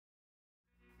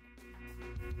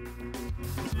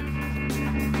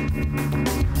Welcome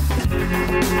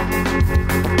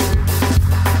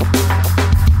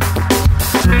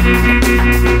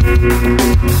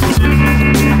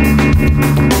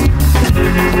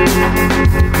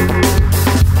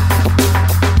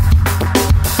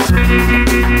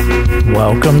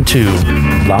to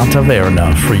La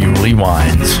Taverna Friuli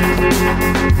Wines,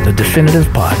 the definitive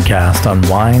podcast on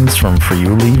wines from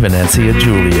Friuli, Venezia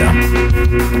Giulia.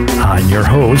 I'm your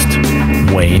host,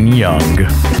 Wayne Young.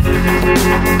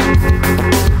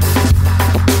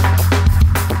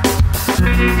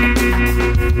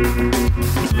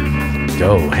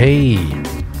 Hey,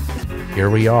 here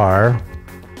we are.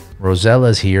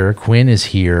 Rosella's here, Quinn is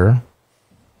here.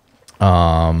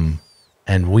 And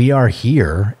we are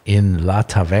here in La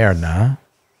Taverna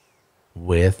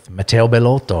with Matteo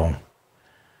Bellotto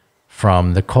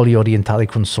from the Colli Orientali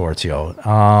Consorzio.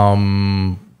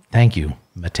 Thank you,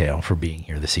 Matteo, for being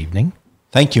here this evening.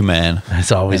 Thank you, man.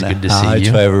 It's always good to see you. Hi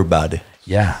to everybody.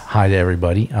 Yeah, hi to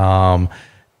everybody.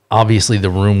 Obviously, the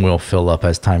room will fill up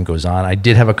as time goes on. I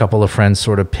did have a couple of friends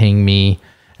sort of ping me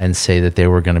and say that they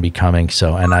were going to be coming.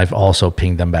 And I've also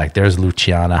pinged them back. There's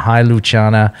Luciana. Hi,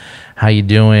 Luciana. How you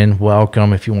doing?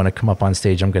 Welcome. If you want to come up on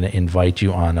stage, I'm going to invite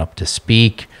you on up to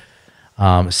speak.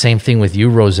 Same thing with you,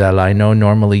 Rosella. I know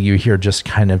normally you're here just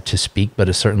kind of to speak,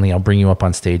 but certainly I'll bring you up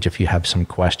on stage if you have some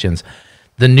questions.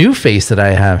 The new face that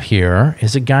I have here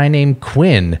is a guy named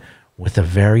Quinn with a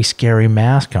very scary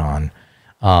mask on.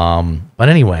 But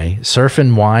anyway, surf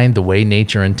and wine the way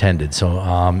nature intended.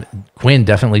 So, Quinn,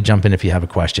 definitely jump in if you have a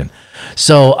question.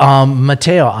 So,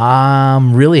 Matteo,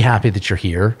 I'm really happy that you're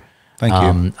here. Thank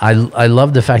you. I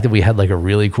love the fact that we had like a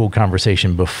really cool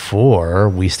conversation before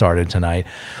we started tonight,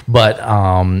 but,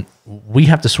 we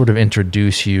have to sort of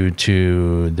introduce you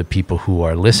to the people who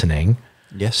are listening.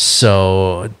 Yes.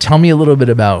 So tell me a little bit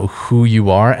about who you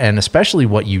are and especially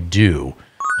what you do,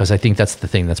 because I think that's the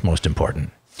thing that's most important.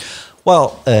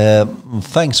 Well,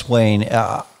 thanks, Wayne.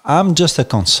 I'm just a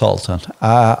consultant.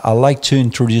 I like to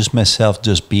introduce myself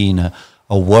just being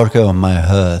a worker on my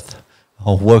earth,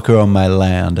 a worker on my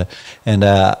land. And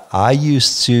I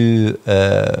used to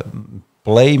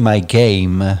play my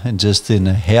game just in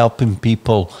helping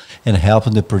people and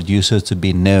helping the producers to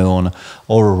be known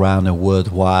all around the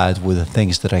worldwide with the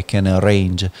things that I can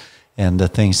arrange and the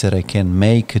things that I can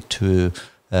make to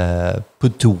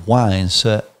put to wines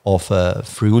of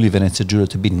Friuli Venezia Giulia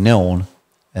to be known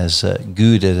as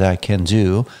good as I can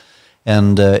do,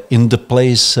 and in the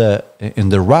place, in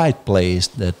the right place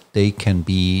that they can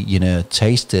be,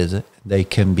 tasted, they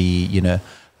can be,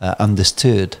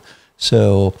 understood.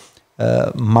 So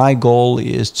my goal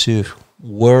is to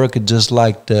work just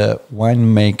like the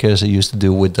winemakers used to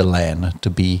do with the land, to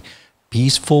be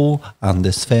peaceful,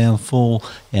 understandful,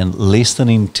 and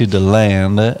listening to the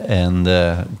land, and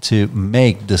to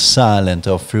make the silence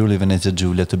of Friuli Venezia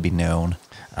Giulia to be known.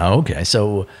 Okay,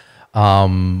 so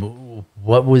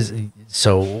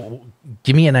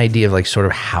give me an idea of like sort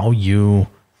of how you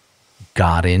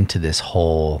got into this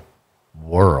whole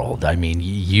world. I mean,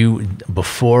 you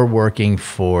before working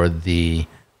for the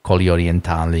Colli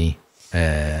Orientali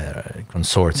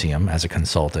Consortium as a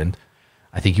consultant,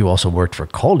 I think you also worked for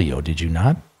Collio, did you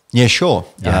not? Yeah, sure.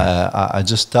 I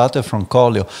just started from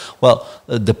Collio. Well,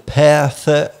 the path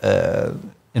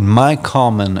in my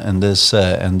common in this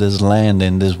land,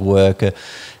 in this work,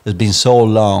 has been so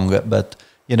long. But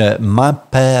my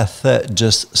path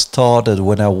just started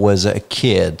when I was a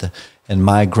kid, and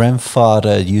my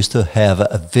grandfather used to have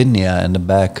a vineyard in the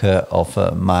back of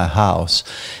my house.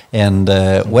 And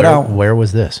where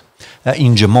was this?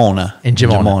 In Gemona. In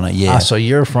Gemona, yeah. So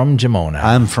you're from Gemona.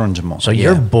 I'm from Gemona. So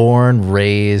you're born,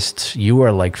 raised, you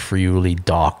are like Friuli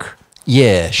doc.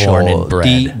 Yeah, born sure. and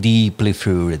bred. Deeply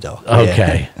Friuli doc.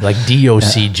 Okay, yeah. Like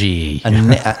DOCG.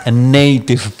 A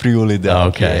native Friuli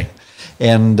doc. Okay.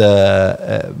 Yeah. And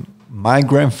my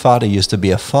grandfather used to be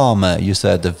a farmer, used to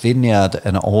have the vineyard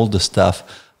and all the stuff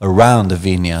around the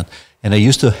vineyard. And I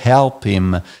used to help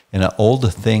him in all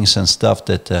the things and stuff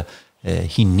that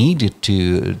he needed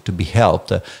to be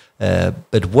helped.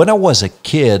 But when I was a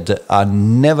kid, I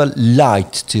never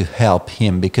liked to help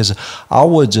him because I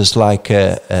was just like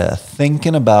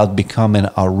thinking about becoming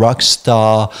a rock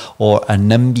star or an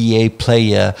NBA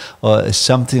player or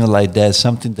something like that,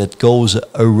 something that goes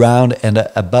around and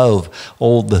above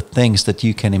all the things that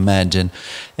you can imagine.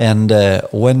 And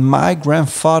when my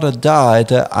grandfather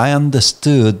died, I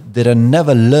understood that I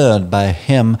never learned by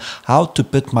him how to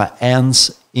put my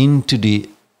hands into the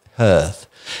earth.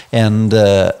 And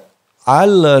I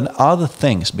learned other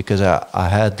things because I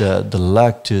had the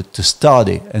luck to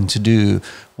study and to do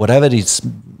whatever is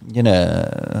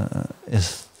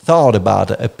thought about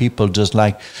people just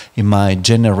like in my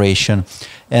generation.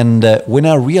 And when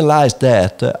I realized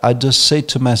that, I just say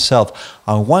to myself,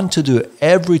 I want to do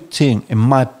everything in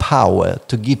my power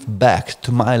to give back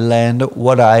to my land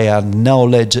what I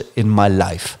acknowledge in my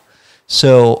life.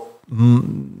 So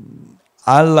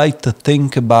I like to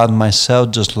think about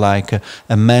myself just like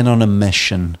a man on a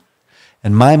mission.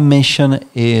 And my mission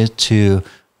is to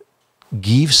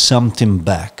give something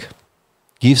back.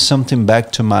 Give something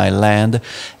back to my land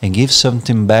and give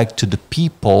something back to the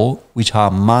people which are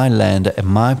my land and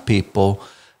my people,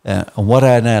 what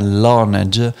I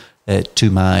learned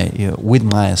to my with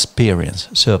my experience.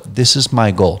 So this is my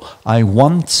goal. I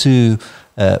want to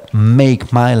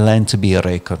make my land to be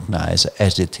recognized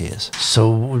as it is. So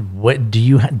what do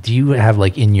you have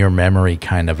like in your memory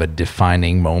kind of a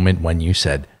defining moment when you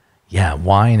said, yeah,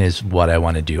 wine is what I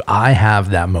want to do? I have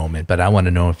that moment, but I want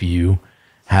to know if you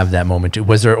have that moment too.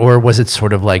 Was there, or was it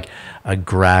sort of like a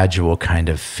gradual kind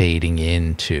of fading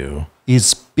into?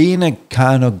 It's been a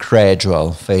kind of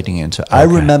gradual fading into. Okay. I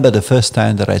remember the first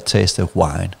time that I tasted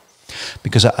wine,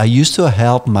 because I used to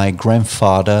help my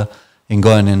grandfather in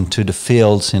going into the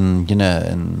fields and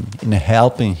in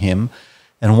helping him.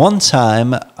 And one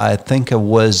time, I think I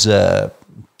was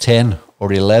 10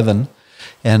 or 11,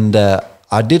 and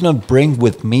I did not bring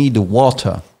with me the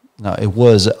water. No, it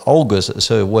was August,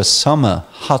 so it was summer,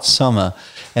 hot summer,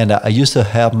 and I used to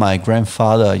help my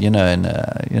grandfather,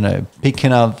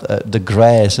 picking up the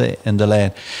grass in the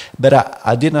land. But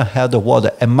I did not have the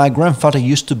water, and my grandfather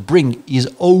used to bring his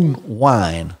own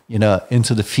wine,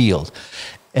 into the field.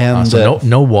 And so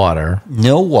no water,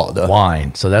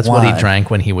 wine. So that's wine. What he drank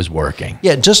when he was working.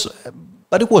 Yeah,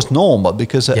 but it was normal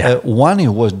because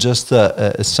wine was just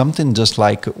something just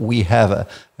like we have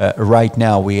right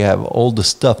now. We have all the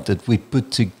stuff that we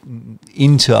put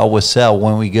into ourselves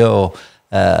when we go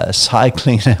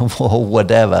cycling or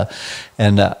whatever.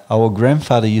 And our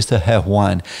grandfather used to have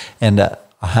wine, and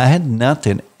I had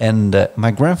nothing. And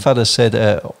my grandfather said,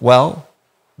 well,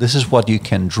 this is what you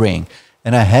can drink.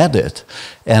 And I had it.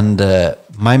 And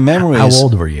my memory is... How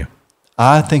old were you?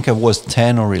 I think I was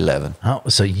 10 or 11. Oh,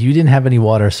 so you didn't have any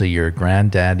water, so your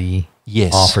granddaddy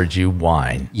offered you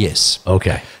wine. Yes.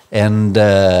 Okay. And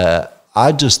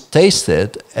I just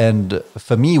tasted, and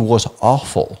for me it was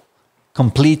awful,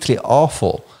 completely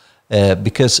awful,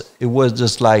 because it was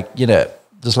just like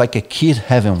a kid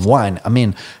having wine. I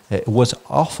mean, it was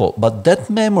awful. But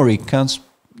that memory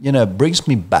brings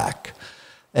me back.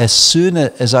 As soon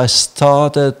as I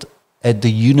started at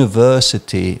the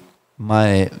university,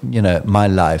 my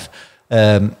life,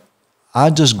 I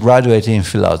just graduated in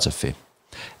philosophy,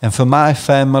 and for my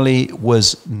family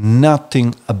was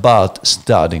nothing about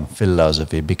studying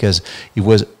philosophy, because it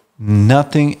was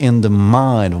nothing in the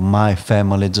mind of my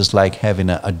family, just like having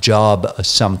a job or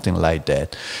something like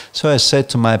that. So I said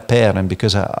to my parents,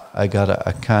 because I got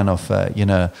a kind of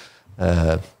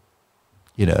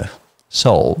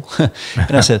soul,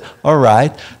 and I said, all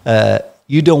right,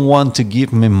 you don't want to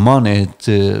give me money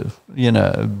to,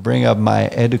 bring up my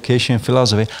education in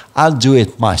philosophy. I'll do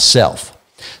it myself.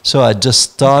 So I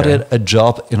just started a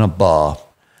job in a bar.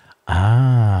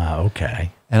 Ah,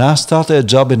 okay. And I started a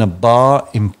job in a bar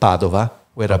in Padova,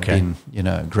 where I've been,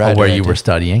 graduated. Where you were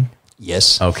studying?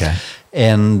 Yes. Okay.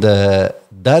 And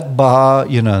that bar,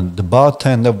 the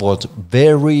bartender was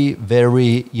very,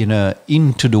 very,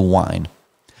 into the wine.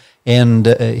 And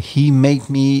he made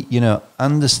me,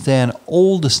 understand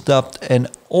all the stuff and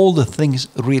all the things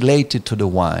related to the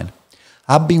wine.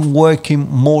 I've been working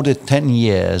more than 10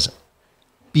 years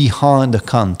behind the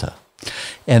counter.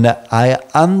 And I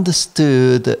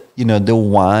understood, the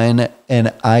wine,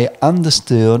 and I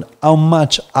understood how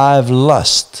much I've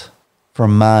lost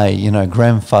from my,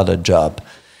 grandfather job.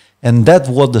 And that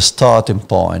was the starting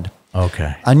point.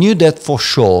 Okay. I knew that for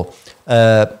sure.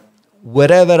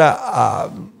 Wherever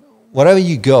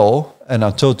you go, and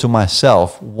I thought to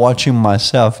myself, watching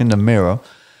myself in the mirror,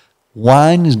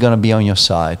 wine is going to be on your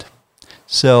side.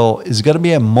 So it's going to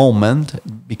be a moment,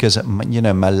 because,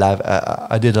 my life,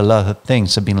 I did a lot of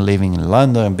things. I've been living in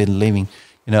London, I've been living,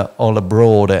 all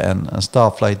abroad and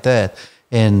stuff like that.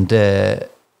 And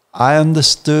I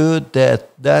understood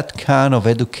that kind of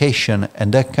education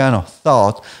and that kind of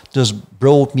thought just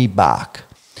brought me back.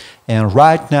 And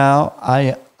right now,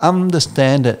 I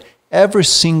understand that every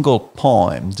single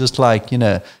poem, just like,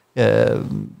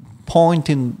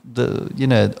 pointing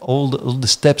all the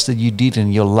steps that you did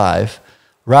in your life,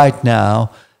 right now,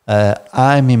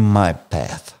 I'm in my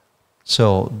path.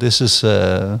 So this is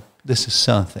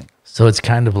something. So it's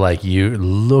kind of like you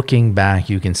looking back,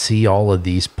 you can see all of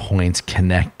these points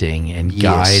connecting and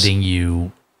guiding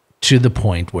you to the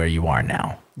point where you are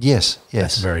now. Yes, yes.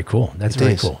 That's very cool. That's It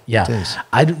very is. cool. Yeah. It is.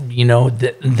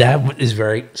 That is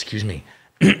very, excuse me,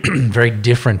 very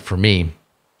different for me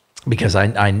because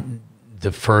I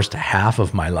the first half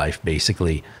of my life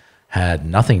basically had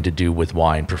nothing to do with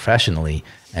wine professionally,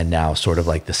 and now sort of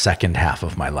like the second half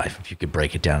of my life, if you could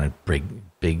break it down in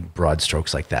big broad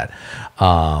strokes like that,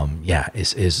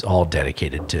 is all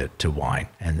dedicated to wine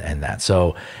and that.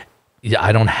 So yeah,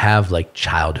 I don't have like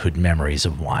childhood memories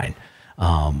of wine.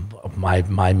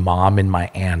 My mom and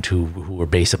my aunt who were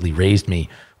basically raised me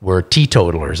were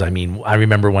teetotalers. I mean, I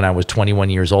remember when I was 21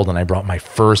 years old and I brought my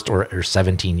first, or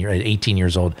 18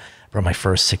 years old, brought my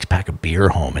first 6-pack of beer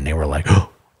home, and they were like, "Oh,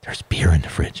 there's beer in the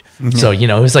fridge." Mm-hmm. So,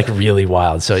 it was like really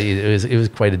wild. So it was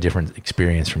quite a different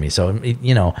experience for me. So,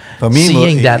 for me,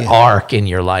 seeing that arc in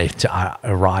your life to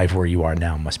arrive where you are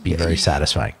now must be very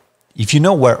satisfying. If you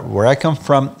know where I come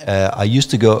from, I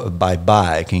used to go by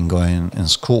bike and going in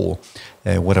school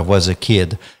when I was a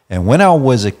kid. And when I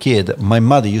was a kid, my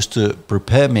mother used to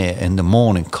prepare me in the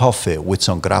morning coffee with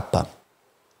some grappa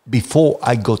before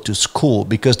I go to school,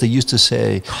 because they used to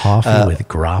say... Coffee with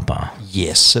grappa.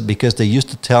 Yes, because they used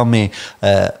to tell me,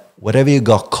 whatever you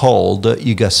got cold,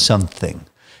 you got something.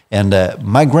 And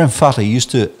my grandfather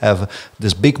used to have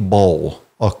this big bowl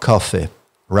of coffee,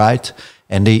 right?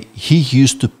 And he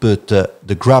used to put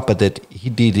the grappa that he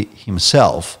did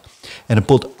himself, and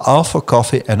put half a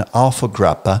coffee and half a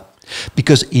grappa,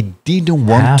 because he didn't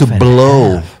want to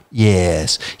blow.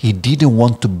 Yes, he didn't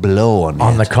want to blow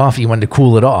on the coffee. He wanted to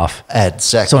cool it off.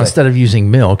 Exactly. So instead of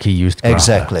using milk, he used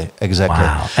grappa. Exactly.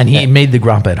 Wow. And he made the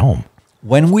grappa at home.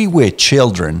 When we were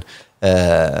children,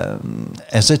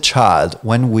 as a child,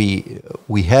 when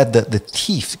we had the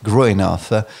teeth growing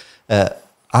off,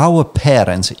 our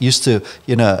parents used to,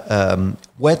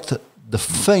 wet the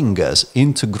fingers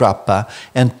into grappa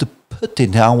and to put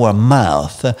it in our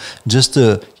mouth, just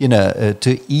to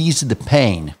ease the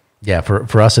pain. Yeah,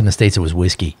 for us in the States, it was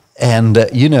whiskey. And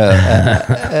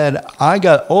and I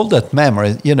got all that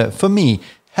memory. For me,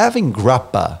 having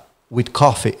grappa with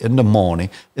coffee in the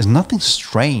morning is nothing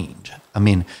strange. I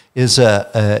mean, it's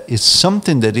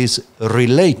something that is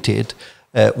related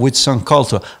with some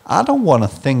culture. I don't want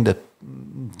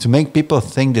to make people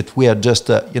think that we are just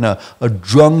a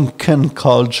drunken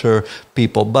culture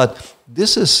people, but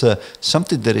this is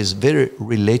something that is very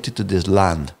related to this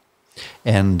land,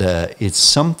 and it's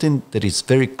something that is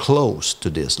very close to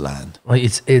this land. Well,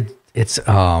 it's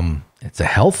a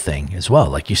health thing as well,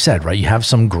 like you said, right? You have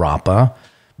some grappa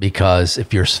because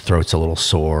if your throat's a little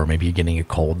sore, maybe you're getting a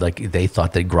cold. Like they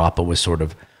thought that grappa was sort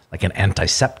of like an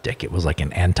antiseptic. It was like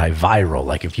an antiviral.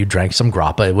 Like if you drank some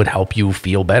grappa, it would help you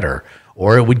feel better,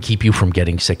 or it would keep you from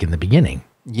getting sick in the beginning.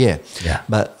 Yeah.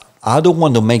 But I don't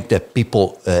want to make that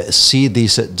people see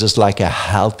this just like a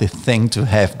healthy thing to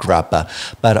have grappa.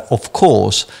 But of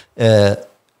course,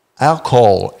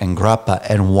 alcohol and grappa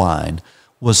and wine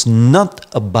was not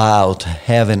about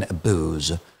having a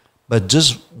booze, but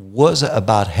just was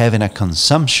about having a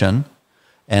consumption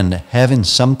and having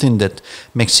something that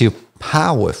makes you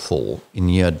powerful in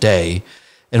your day,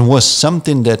 and was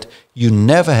something that you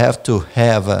never have to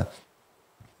have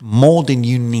more than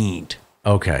you need.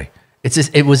 Okay.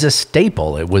 It was a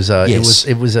staple. It was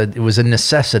a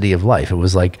necessity of life. It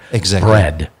was like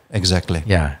bread. Exactly.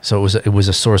 Yeah. So it was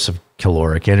a source of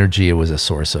caloric energy. It was a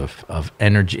source of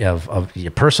energy, of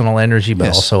your personal energy, but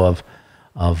also it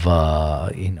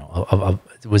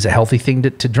was a healthy thing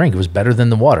to drink. It was better than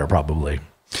the water, probably.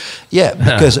 Yeah,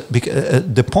 because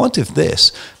the point of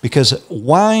this, because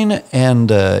wine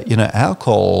and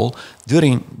alcohol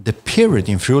during the period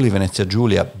in Friuli Venezia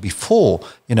Giulia before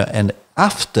and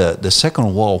after the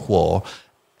Second World War,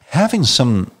 having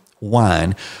some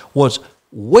wine was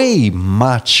way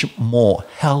much more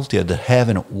healthier than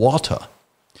having water,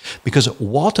 because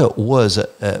water was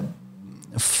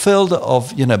filled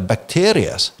of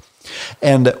bacteria.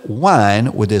 And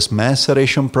wine, with this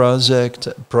maceration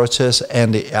process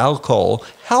and the alcohol,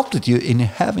 helped you in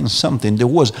having something that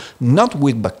was not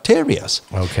with bacteria.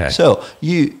 Okay. So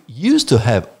you used to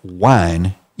have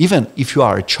wine, even if you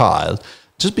are a child,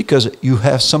 just because you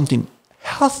have something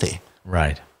healthy.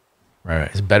 Right.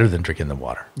 It's better than drinking the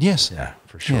water. Yes. Yeah,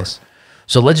 for sure. Yes.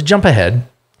 So let's jump ahead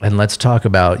and let's talk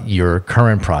about your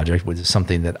current project, which is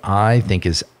something that I think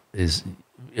is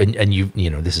and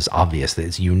this is obvious that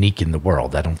it's unique in the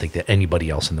world. I don't think that anybody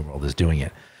else in the world is doing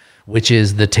it, which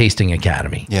is the Tasting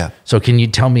Academy. Yeah. So can you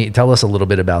tell us a little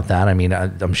bit about that? I mean,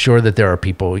 I'm sure that the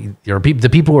people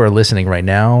who are listening right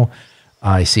now,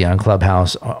 I see on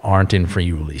Clubhouse, aren't in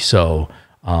Friuli. So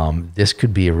this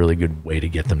could be a really good way to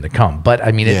get them to come. But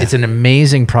I mean, it's an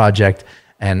amazing project,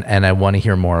 and I want to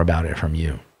hear more about it from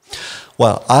you.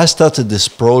 Well, I started this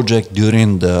project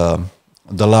during the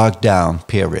lockdown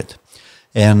period,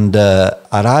 and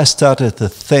I started to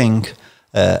think,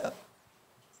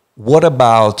 what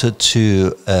about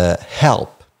to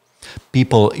help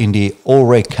people in the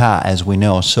HoReCa, as we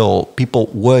know, so people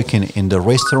working in the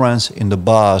restaurants, in the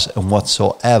bars, and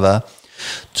whatsoever,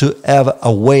 to have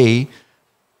a way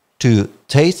to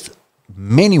taste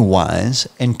many wines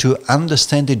and to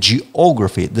understand the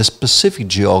geography, the specific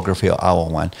geography of our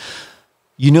wine.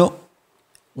 You know,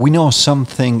 we know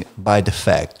something by the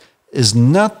fact it's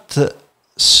not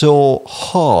so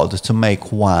hard to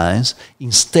make wines.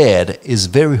 Instead, it's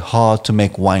very hard to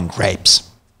make wine grapes.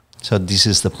 So this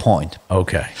is the point.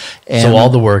 Okay. And so all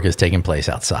the work is taking place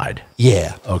outside.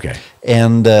 Yeah. Okay.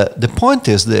 And the point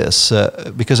is this,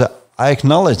 because I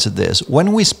acknowledge this.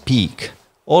 When we speak,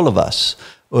 all of us,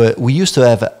 we used to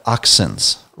have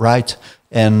accents, right?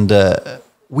 And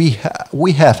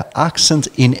we have accents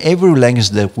in every language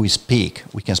that we speak.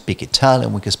 We can speak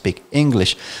Italian, we can speak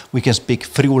English, we can speak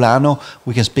Friulano,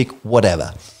 we can speak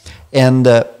whatever. And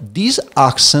these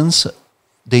accents,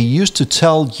 they used to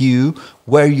tell you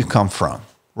where you come from,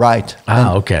 right?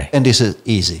 Okay. And this is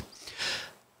easy.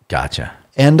 Gotcha.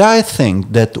 And I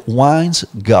think that wines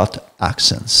got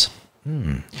accents.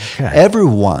 Okay. Every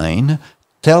wine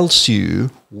tells you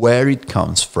where it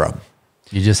comes from.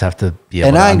 You just have to be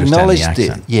able to understand the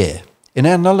accent. And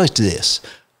I acknowledge this.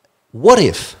 What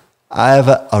if I have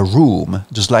a room,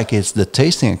 just like it's the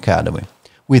Tasting Academy,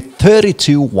 with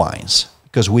 32 wines,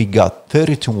 because we got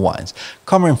 32 wines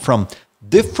coming from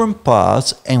different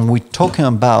parts, and we're talking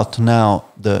about now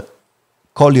the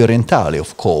Colli Orientali,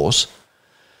 of course,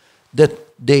 that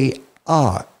they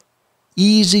are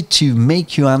easy to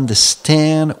make you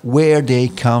understand where they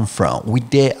come from with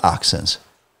their accents.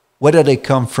 Whether they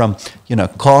come from,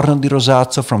 Corno di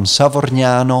Rosazzo, from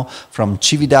Savorgnano, from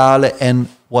Cividale, and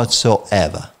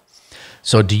whatsoever.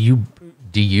 So do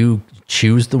you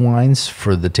choose the wines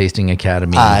for the Tasting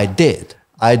Academy? I did.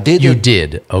 You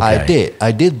did? Okay.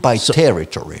 I did by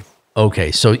territory.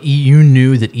 Okay, so you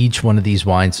knew that each one of these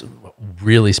wines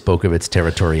really spoke of its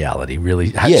territoriality,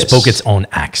 really spoke its own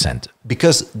accent.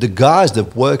 Because the guys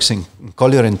that works in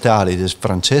Colli Orientali, there's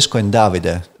Francesco and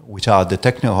Davide, which are the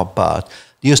technical part,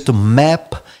 they used to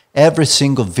map every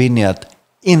single vineyard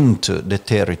into the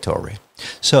territory.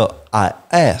 So I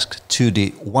asked to the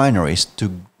wineries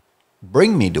to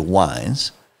bring me the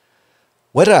wines,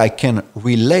 whether I can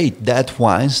relate that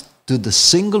wines to the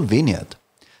single vineyard.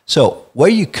 So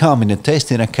where you come in the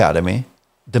Tasting Academy,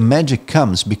 the magic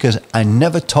comes because I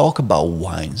never talk about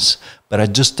wines, but I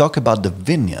just talk about the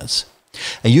vineyards.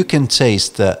 And you can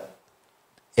taste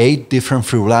 8 different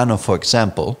Friulano, for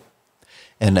example,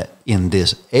 and in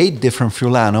this 8 different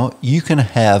Friulano, you can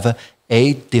have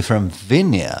 8 different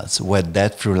vineyards where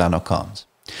that Friulano comes.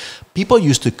 People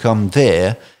used to come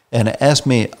there and ask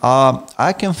me,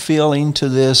 I can feel into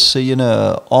this,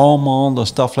 almond or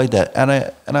stuff like that.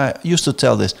 And I used to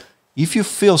tell this, if you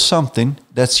feel something,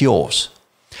 that's yours.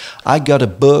 I got a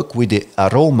book with the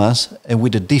aromas and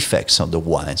with the defects of the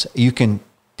wines. You can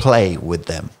play with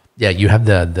them. Yeah, you have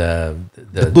the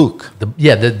book.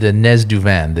 The Nez du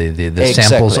Vin, the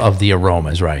samples of the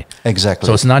aromas, right? Exactly.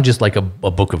 So it's not just like a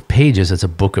book of pages; it's a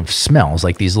book of smells,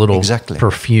 like these little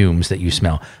perfumes that you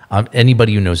smell.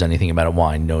 Anybody who knows anything about a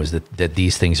wine knows that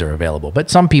these things are available.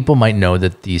 But some people might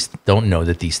don't know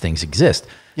that these things exist.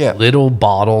 Yeah. Little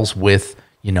bottles with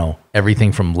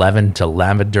everything from leaven to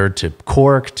lavender to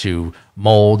cork to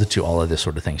mold to all of this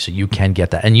sort of thing. So you can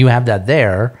get that. And you have that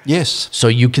there. Yes. So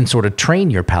you can sort of train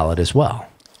your palate as well.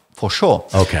 For sure.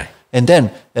 Okay. And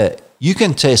then you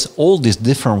can taste all these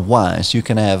different wines. You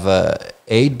can have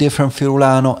 8 different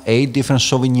Friulano, 8 different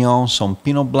Sauvignon, some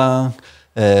Pinot Blanc,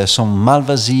 some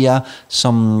Malvasia,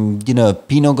 some,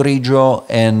 Pinot Grigio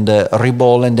and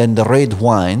Ribol, and then the red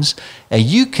wines. And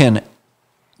you can,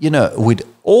 with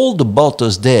all the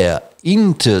bottles there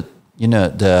into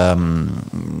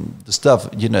the stuff,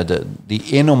 the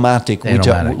enomatic,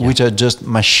 which are just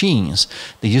machines.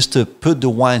 They used to put the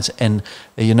wines and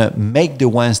make the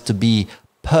wines to be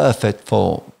perfect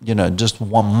for just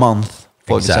 1 month,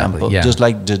 for example, just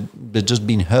like they're just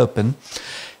been open.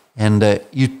 And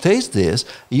you taste this,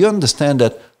 you understand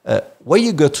that when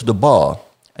you go to the bar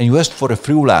and you ask for a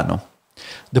Friulano,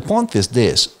 the point is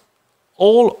this: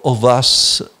 all of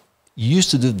us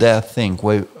used to do that thing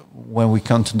when we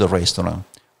come to the restaurant.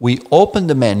 We open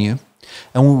the menu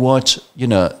and we watch,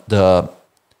 the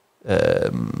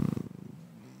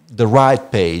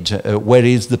right page where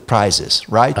is the prices,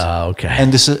 right? Okay.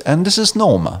 And this is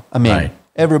normal. I mean,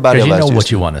 everybody because you know what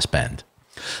to. you want to spend.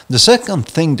 The second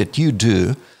thing that you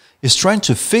do is trying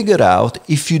to figure out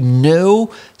if you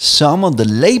know some of the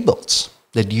labels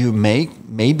that you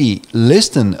maybe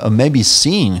listen or maybe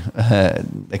seen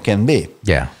that can be.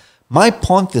 Yeah. My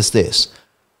point is this.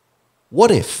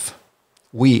 What if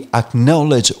we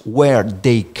acknowledge where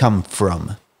they come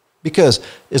from? Because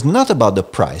it's not about the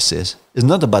prices, it's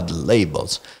not about the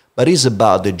labels, but it's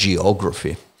about the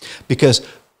geography. Because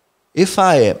if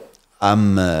I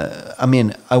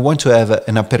want to have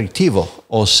an aperitivo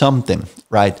or something,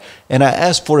 right? And I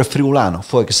ask for a Friulano,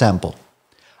 for example.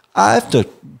 I have to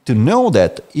know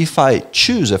that if I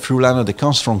choose a Friulano that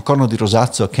comes from Corno di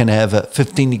Rosazzo, can have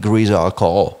 15 degrees of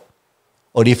alcohol.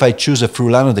 Or if I choose a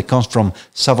Friulano that comes from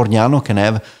Savorgnano, can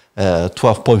have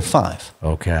 12.5.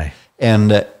 Okay.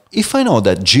 And if I know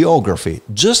that geography,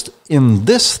 just in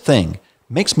this thing,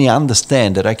 makes me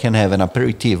understand that I can have an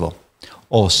aperitivo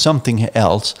or something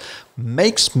else,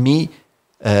 makes me,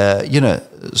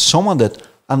 someone that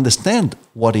understands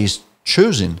what he's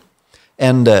choosing.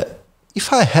 And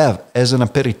if I have as an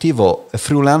aperitivo a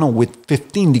Friulano with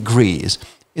 15 degrees,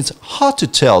 it's hard to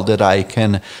tell that I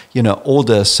can,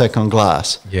 order a second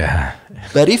glass. Yeah.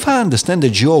 But if I understand the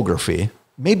geography,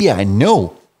 maybe I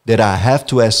know that I have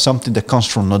to have something that comes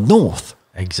from the north.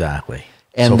 Exactly.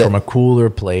 And so from a cooler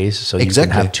place, so you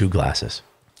exactly. can have 2 glasses.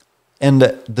 And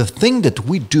the thing that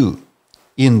we do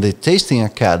in the Tasting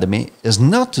Academy is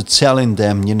not to telling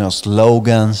them,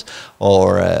 slogans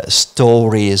or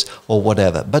stories or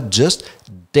whatever, but just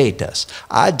data.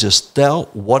 I just tell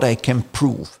what I can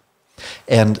prove.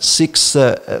 And since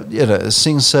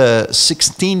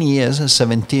 16 years,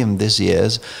 17 this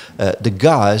years, the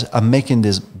guys are making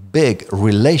this big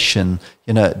relation,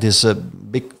 this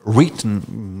big written,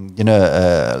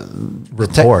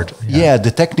 report.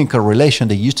 The technical relation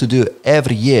they used to do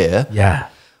every year. Yeah.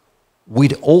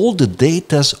 With all the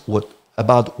data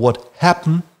about what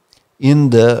happened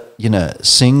in the,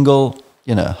 single,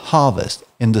 harvest,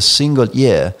 in the single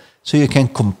year, so you can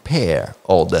compare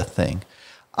all that thing.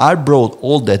 I brought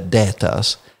all that data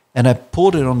and I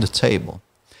put it on the table.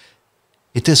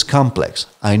 It is complex,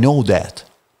 I know that,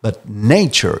 but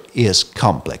nature is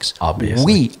complex. Obviously.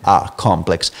 We are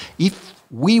complex. If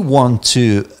we want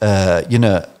to,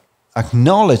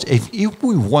 acknowledge, if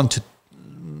we want to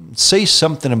say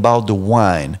something about the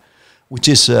wine, which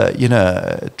is,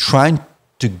 trying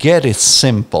to get it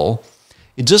simple,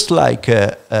 it's just like,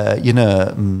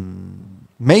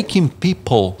 making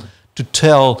people to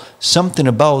tell something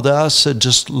about us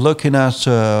just looking at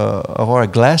our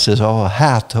glasses, our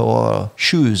hat, or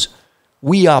shoes.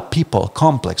 We are people,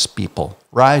 complex people,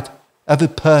 right? Every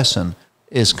person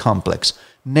is complex.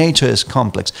 Nature is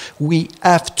complex. We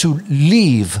have to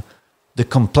live the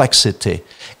complexity.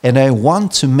 And I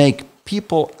want to make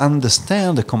people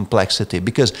understand the complexity,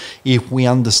 because if we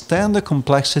understand the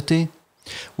complexity,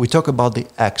 we talk about the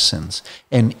accents.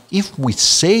 And if we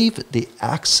save the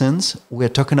accents, we're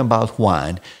talking about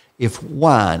wine. If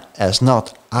wine has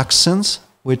not accents,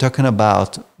 we're talking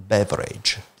about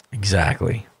beverage.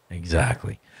 Exactly.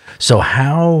 So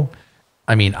I've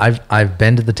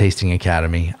been to the Tasting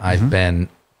Academy. I've been,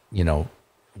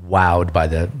 wowed by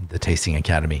the Tasting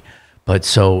Academy. But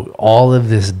so all of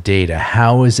this data,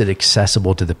 how is it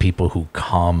accessible to the people who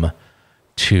come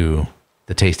to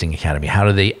the Tasting Academy? How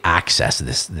do they access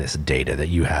this data that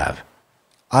you have?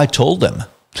 I told them.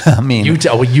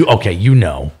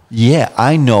 Yeah,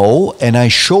 I know, and I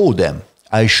show them.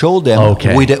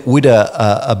 With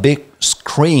a big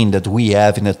screen that we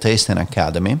have in the Tasting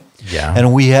Academy. Yeah.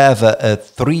 And we have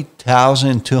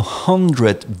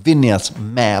 3,200 vineyards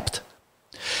mapped.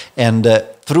 And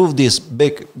through this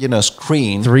big,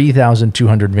 screen.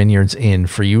 3,200 vineyards in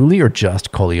Friuli or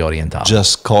just Colli Orientali?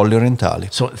 Just Colli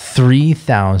Orientali. So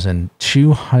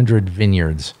 3,200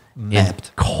 vineyards mapped.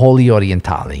 In Colli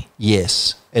Orientali.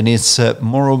 Yes. And it's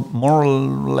more or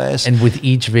less. And with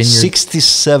each vineyard?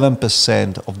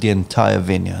 67% of the entire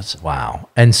vineyards. Wow.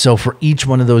 And so for each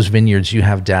one of those vineyards, you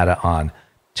have data on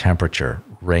temperature,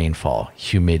 rainfall,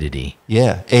 humidity.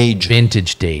 Yeah, age.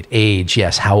 Vintage date, age,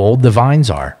 yes, how old the vines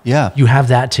are. Yeah. You have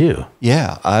that too.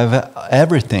 Yeah, I have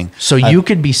everything. So you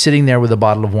could be sitting there with a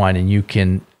bottle of wine and you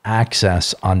can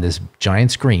access on this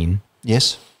giant screen.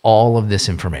 Yes. All of this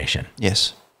information.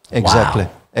 Yes, exactly.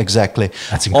 Wow. Exactly.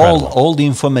 That's incredible. All the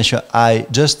information. I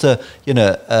just, you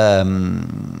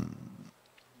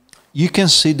can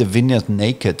see the vineyard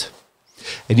naked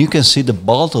and you can see the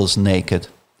bottles naked.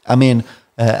 I mean,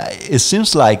 it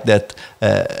seems like that.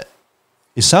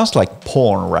 It sounds like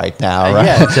porn right now,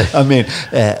 right?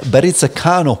 Yeah. But it's a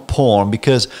kind of porn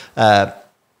because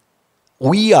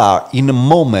we are in a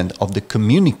moment of the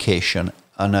communication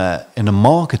and in the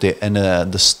marketing and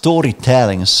the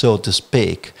storytelling, so to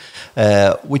speak.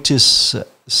 which is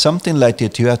something like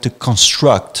that you have to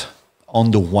construct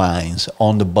on the wines,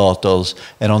 on the bottles,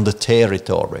 and on the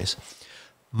territories.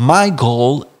 My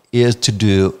goal is to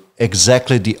do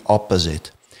exactly the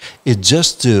opposite. It's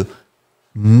just to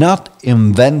not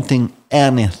inventing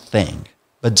anything,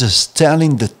 but just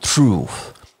telling the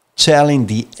truth, telling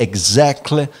the exact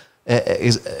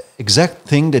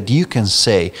thing that you can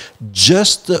say,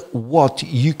 just what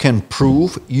you can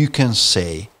prove, you can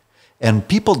say. And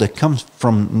people that come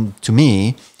to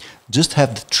me just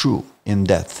have the truth in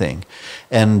that thing.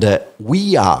 And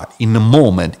we are in a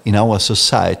moment in our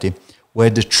society where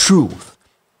the truth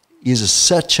is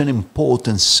such an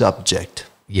important subject.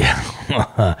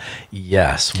 Yeah.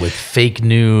 Yes, with fake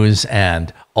news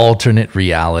and alternate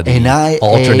reality, and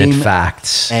alternate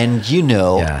facts. And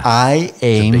I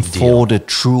aim for the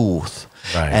truth.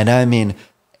 Right. And I mean,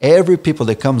 every people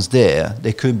that comes there,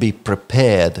 they could be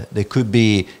prepared. They could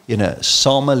be,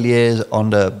 sommeliers on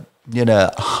the,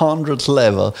 100th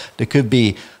level. They could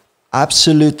be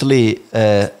absolutely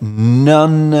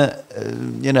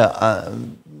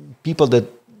people that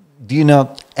do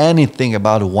not anything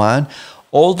about wine.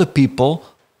 All the people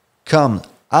come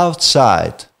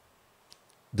outside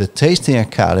the tasting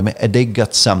academy and they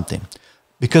got something.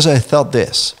 Because I thought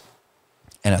this,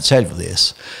 and I'll tell you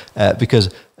this, because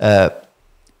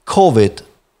COVID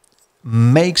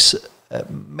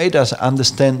made us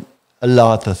understand a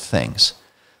lot of things.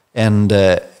 And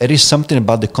it is something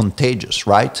about the contagious,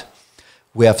 right?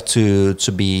 We have to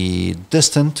be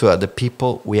distant to other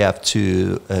people. We have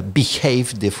to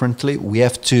behave differently. We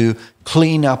have to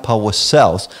clean up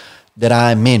ourselves.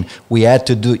 We had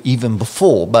to do even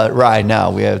before, but right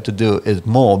now we have to do it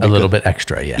more. A little bit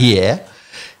extra, yeah. Yeah.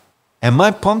 And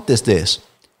my point is this.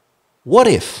 What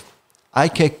if I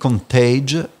can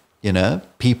contage,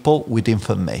 people with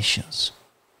informations?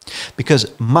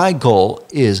 Because my goal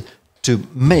is to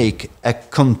make a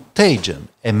contagion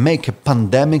and make a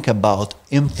pandemic about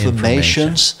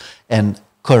informations and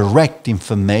correct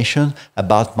information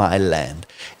about my land.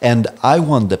 And I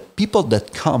want the people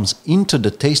that comes into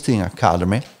the tasting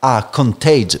academy are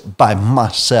contagious by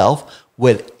myself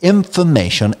with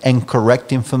information and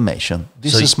correct information.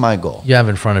 This is my goal. You have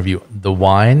in front of you the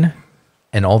wine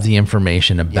and all the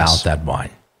information about that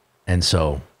wine. And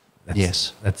so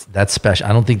that's special.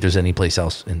 I don't think there's any place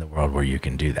else in the world where you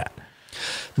can do that.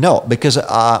 No, because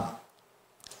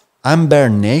I'm bare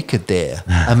naked there.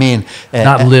 I mean,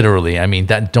 not literally. I mean,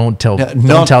 that don't tell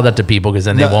that to people because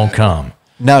then they won't come.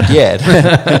 Not yet,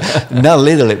 not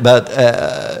literally. But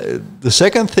the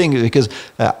second thing, because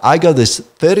I got this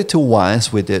 32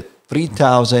 wines with the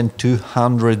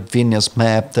 3,200 vineyards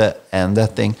mapped and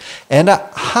that thing, and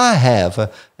I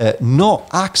have no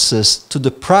access to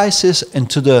the prices and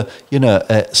to the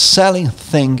selling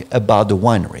thing about the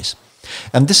wineries.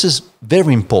 And this is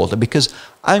very important because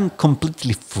I'm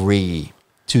completely free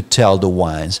to tell the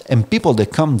wines. And people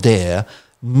that come there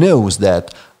knows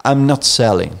that I'm not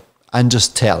selling. I'm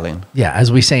just telling. Yeah,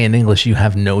 as we say in English, you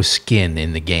have no skin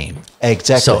in the game.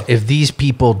 Exactly. So if these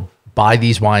people buy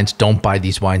these wines, don't buy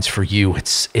these wines for you,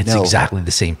 it's exactly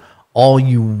the same. All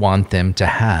you want them to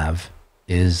have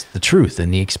is the truth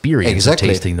and the experience of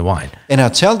tasting the wine. And I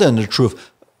tell them the truth.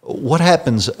 What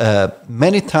happens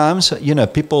many times,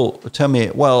 people tell me,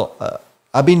 well,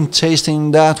 I've been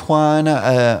tasting that wine.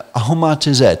 How much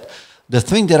is it? The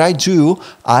thing that I do,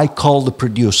 I call the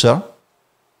producer.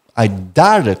 I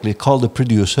directly call the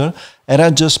producer, and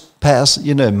I just pass,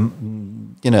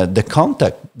 the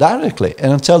contact directly,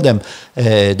 and I tell them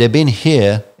they've been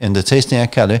here in the tasting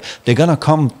academy. They're gonna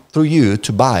come through you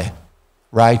to buy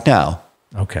right now.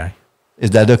 Okay.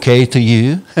 Is that okay to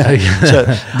you? So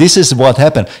this is what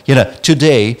happened.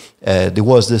 Today there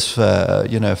was this,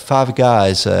 5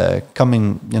 guys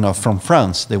coming, from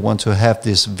France. They want to have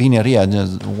this vineyard,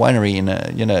 winery in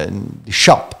the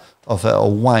shop of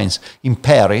wines in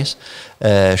Paris.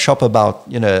 Shop about,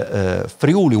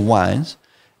 Friuli wines.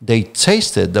 They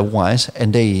tasted the wines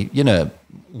and they,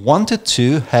 wanted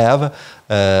to have,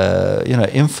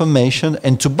 information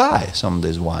and to buy some of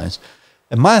these wines.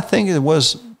 And my thing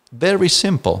was very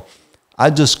simple. I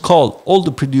just call all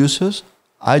the producers.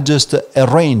 I just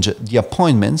arrange the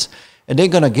appointments, and they're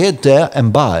gonna get there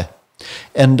and buy.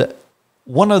 And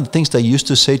one of the things that I used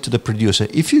to say to the producer: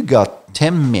 if you got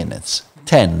 10 minutes,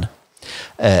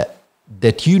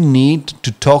 that you need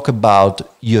to talk about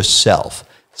yourself,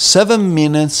 7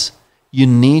 minutes you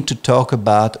need to talk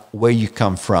about where you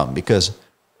come from, because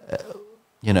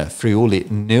Friuli,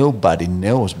 nobody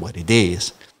knows what it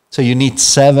is. So you need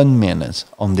 7 minutes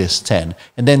on this 10,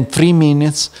 and then 3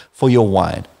 minutes for your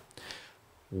wine.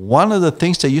 One of the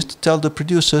things I used to tell the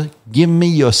producer: give me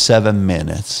your 7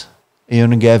 minutes. you're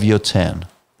going to give you 10.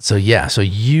 So yeah, so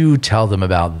you tell them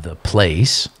about the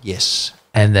place. Yes.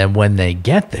 And then when they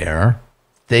get there,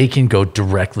 they can go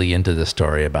directly into the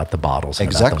story about the bottles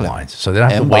and about the wines. So they don't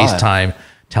have to waste time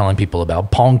telling people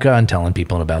about Ponca and telling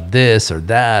people about this or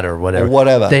that or whatever.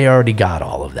 Whatever. They already got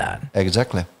all of that.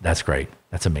 Exactly. That's great.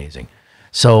 That's amazing.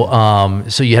 So,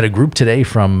 so you had a group today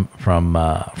from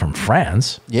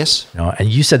France. Yes. You know, and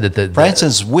you said that France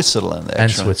and Switzerland, actually.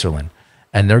 And Switzerland.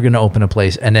 And they're going to open a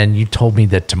place. And then you told me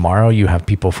that tomorrow you have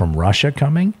people from Russia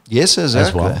coming. Yes, exactly.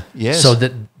 As well. Yes. So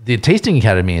the Tasting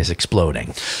Academy is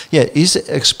exploding. Yeah, it's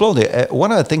exploding.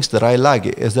 One of the things that I like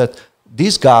is that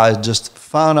these guys just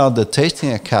found out the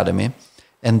Tasting Academy,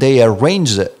 and they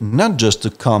arranged it not just to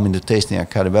come in the Tasting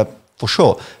Academy, but for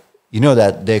sure, you know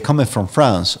that they're coming from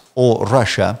France or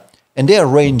Russia, and they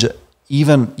arrange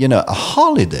even, you know, a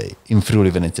holiday in Friuli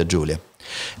Venezia Giulia.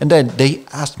 And then they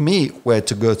asked me where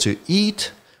to go to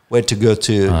eat, where to go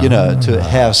to, you know, to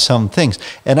have some things.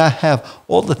 And I have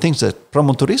all the things that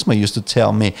Promotorismo used to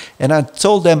tell me. And I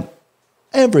told them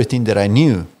everything that I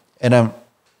knew. And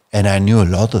I knew a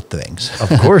lot of things. Of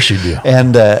course you do.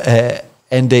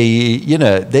 And they, you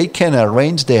know, they can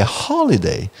arrange their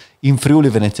holiday in Friuli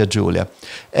Venezia Giulia.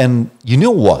 And you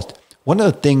know what? One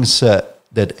of the things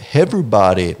that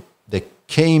everybody that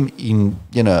came in,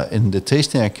 you know, in the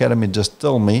Tasting Academy just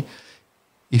told me,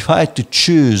 if I had to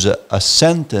choose a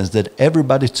sentence that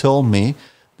everybody told me,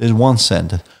 there's one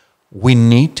sentence: we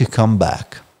need to come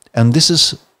back. And this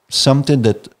is something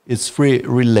that is very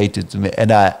related to me.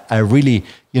 And I really,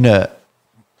 you know,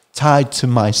 tied to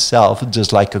myself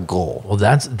just like a goal. Well,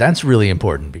 that's really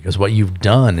important, because what you've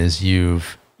done is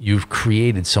you've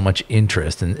created so much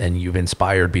interest and you've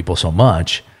inspired people so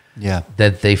much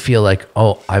that they feel like,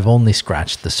 oh, I've only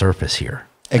scratched the surface here.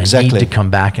 Exactly. I need to come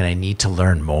back and I need to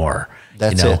learn more.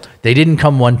 That's it. They didn't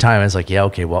come one time and it's like, yeah,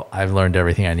 okay, well, I've learned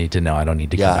everything I need to know. I don't need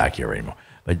to come back here anymore.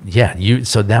 But yeah,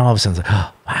 so now all of a sudden it's like,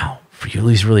 oh, wow,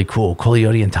 Friuli's really cool. Colli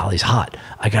Orientali's hot.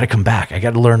 I got to come back. I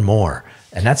got to learn more.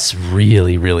 And that's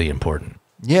really, really important.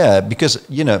 Yeah, because,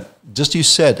 you know, just you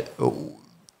said,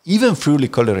 even Friuli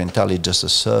Colli Orientali is just a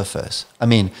surface. I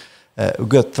mean, we've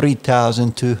got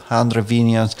 3,200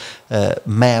 vineyards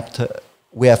mapped.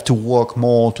 We have to work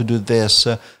more to do this.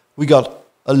 We got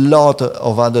a lot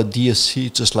of other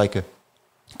DSC, just like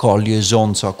Colli,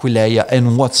 Zonzo, Aquileia,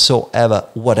 and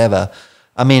whatever.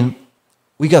 I mean,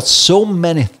 we got so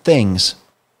many things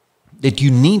that you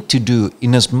need to do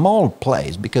in a small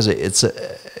place, because it's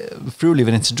Friuli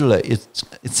Venezia Giulia,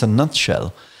 it's a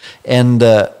nutshell. And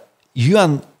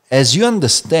as you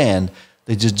understand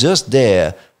that you're just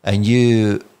there and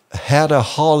you had a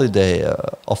holiday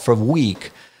of a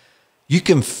week, you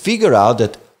can figure out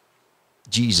that,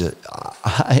 Jesus,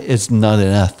 it's not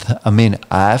enough. I mean,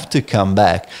 I have to come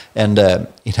back. And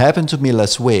it happened to me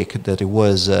last week that it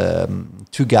was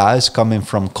two guys coming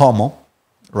from Como,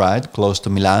 right, close to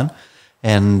Milan.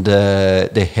 And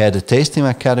they had a tasting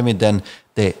academy. Then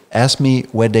they asked me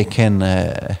where they can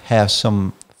have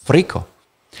some frico.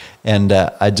 And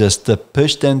I just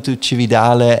pushed them to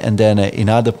Cividale, and then in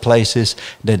other places.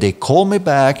 Then they called me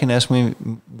back and asked me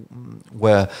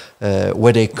where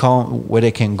they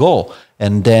can go.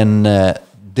 And then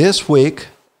this week,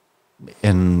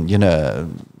 and you know,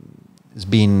 it's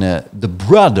been the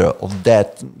brother of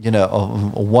that, you know,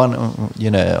 of one,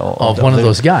 you know, of one of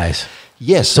those guys.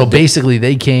 Yes. So basically,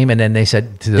 they came and then they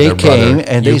said to their brother,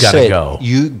 "You gotta go.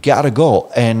 You gotta go."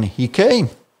 And he came.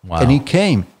 Wow. And he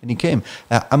came.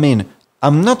 I mean,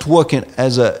 I'm not working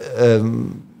as a,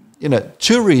 you know,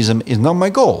 tourism is not my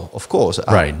goal, of course.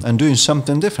 Right. I'm doing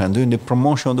something different. I'm doing the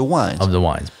promotion of the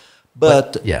wines.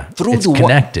 But yeah, through it's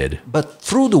connected. But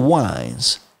through the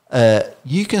wines,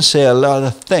 you can say a lot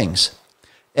of things.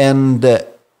 And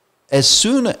as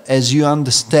soon as you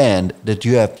understand that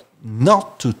you have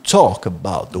not to talk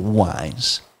about the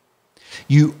wines,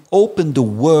 you open the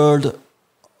world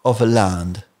of a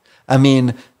land. I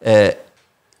mean,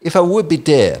 if I would be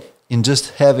there in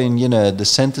just having, you know, the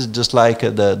sentence, just like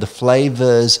the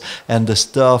flavors and the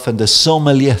stuff and the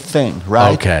sommelier thing,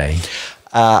 right? Okay.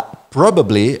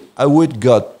 Probably I would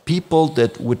got people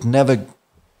that would never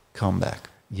come back.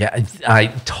 Yeah, I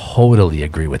totally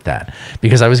agree with that,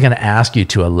 because I was going to ask you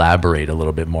to elaborate a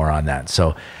little bit more on that.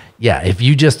 So, yeah, if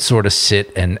you just sort of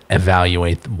sit and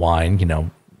evaluate the wine, you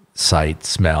know, sight,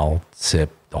 smell, sip,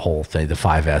 the whole thing, the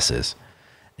 5 S's,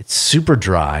 it's super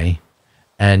dry,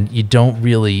 and you don't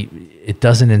really, it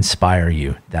doesn't inspire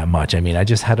you that much. I mean, I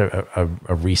just had a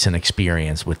recent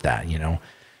experience with that, you know.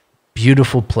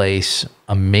 Beautiful place,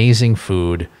 amazing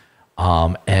food,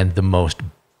 and the most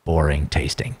boring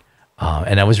tasting.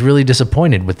 And I was really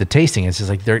disappointed with the tasting. It's just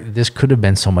like this could have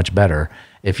been so much better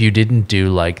if you didn't do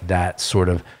like that sort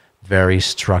of very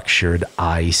structured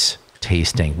ice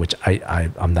tasting, which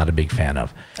I'm not a big fan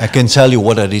of. I can tell you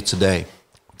what I did today.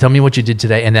 Tell me what you did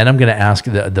today, and then I'm going to ask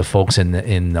the folks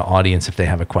in the audience if they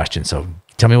have a question. So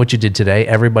tell me what you did today.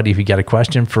 Everybody, if you got a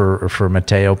question for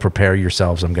Matteo, prepare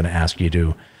yourselves. I'm going to ask you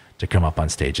to come up on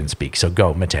stage and speak. So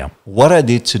go, Matteo. What I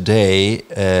did today,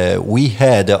 we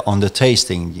had on the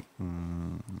tasting,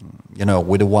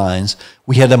 with the wines,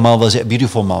 we had a Malvasia,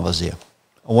 beautiful Malvasia.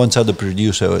 I won't tell the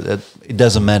producer that it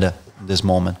doesn't matter at this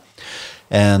moment.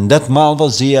 And that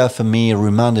Malvasia for me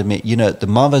reminded me, the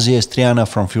Malvasia Istriana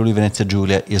from Friuli Venezia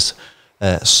Giulia is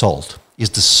salt.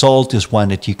 It's the saltiest wine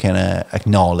that you can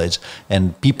acknowledge.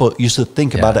 And people used to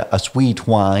think about a sweet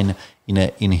wine in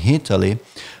Italy,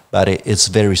 but it's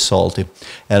very salty.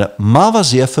 And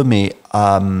Malvasia for me,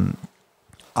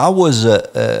 I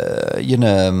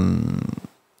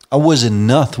was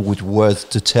enough with words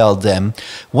to tell them.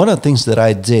 One of the things that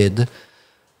I did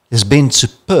has been to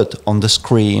put on the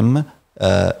screen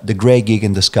the Grey Gig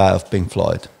in the Sky of Pink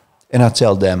Floyd. And I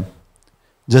tell them,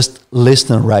 just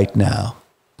listen right now.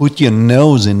 Put your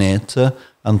nose in it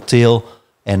until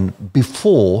and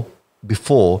before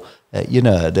the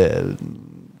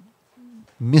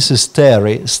Mrs.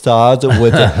 Terry started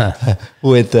with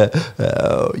with the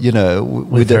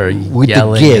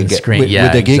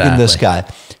gig in the sky.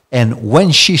 And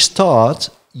when she starts,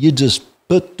 you just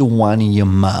put the wine in your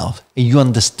mouth and you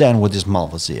understand what this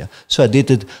Malvasia. So I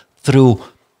did it through,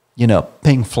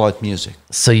 Pink Floyd music.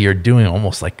 So you're doing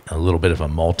almost like a little bit of a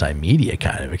multimedia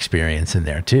kind of experience in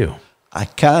there too.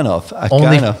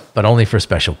 But only for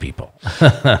special people,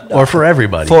 or for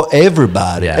everybody. For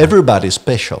everybody, everybody's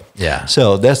special. Yeah.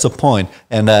 So that's the point.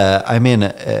 And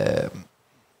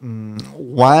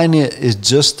wine is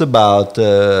just about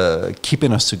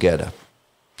keeping us together.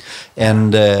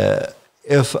 And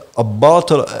if a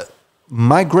bottle,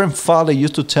 my grandfather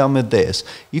used to tell me this: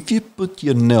 if you put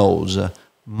your nose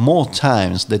more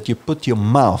times that you put your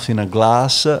mouth in a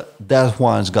glass, that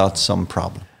wine's got some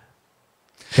problem.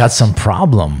 Got some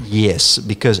problem? Yes,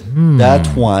 because that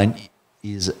wine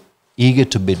is eager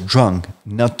to be drunk,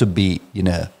 not to be,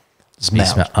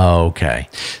 smelled. Oh, okay.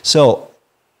 So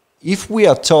if we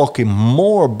are talking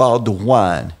more about the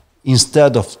wine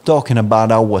instead of talking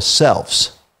about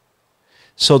ourselves,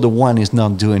 so the wine is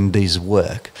not doing this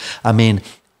work. I mean,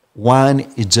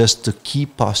 wine is just to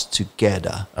keep us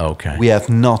together. Okay. We have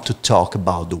not to talk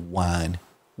about the wine.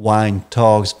 Wine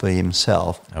talks for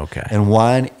himself. Okay. And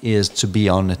wine is to be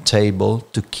on the table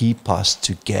to keep us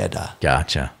together.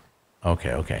 Gotcha.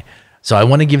 Okay. So I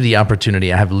want to give the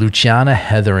opportunity. I have Luciana,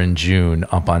 Heather, and June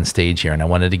up on stage here, and I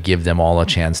wanted to give them all a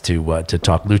chance to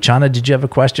talk. Luciana, did you have a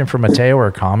question for Matteo or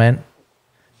a comment?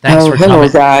 Thanks for hello,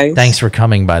 coming. guys. Thanks for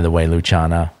coming, by the way,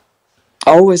 Luciana.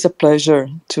 Always a pleasure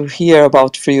to hear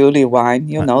about Friuli wine.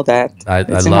 You know that.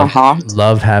 It's in my heart.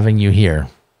 Love having you here.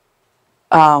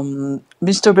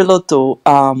 Mr. Bellotto,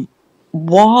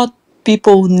 what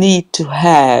people need to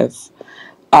have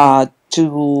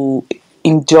to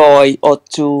enjoy or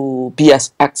to be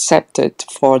accepted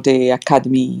for the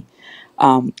academy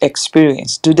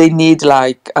experience? Do they need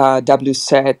like a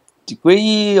WSET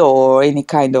degree or any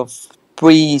kind of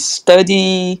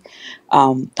pre-study?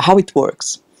 How it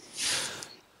works?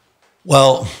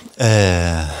 Well,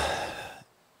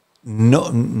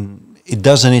 no, it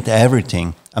doesn't need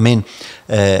everything. I mean,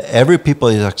 every people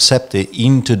is accepted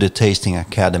into the tasting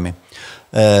academy.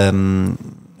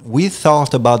 We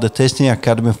thought about the tasting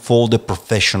academy for the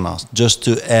professionals, just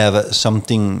to have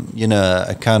something,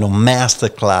 a kind of master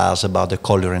class about the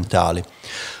Colli Orientali.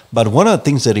 But one of the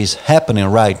things that is happening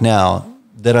right now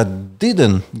that I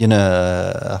didn't,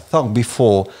 thought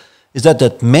before is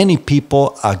that many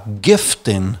people are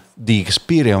gifting the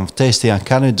experience of tasting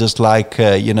academy, just like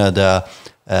the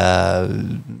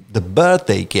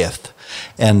birthday gift,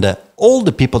 and all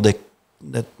the people that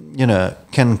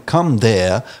can come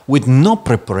there with no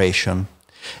preparation,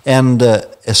 and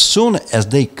as soon as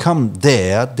they come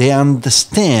there, they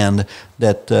understand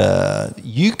that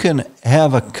you can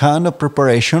have a kind of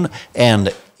preparation,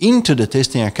 and into the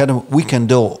tasting academy we can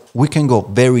go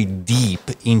very deep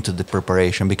into the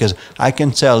preparation, because I can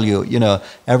tell you,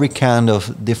 every kind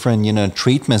of different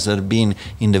treatments that have been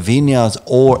in the vineyards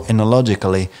or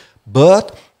enologically,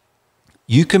 but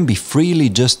you can be freely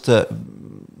just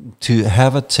to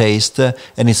have a taste,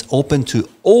 and it's open to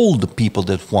all the people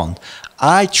that want.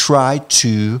 I try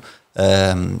to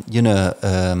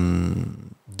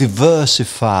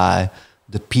diversify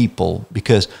the people,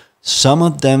 because some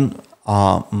of them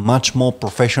are much more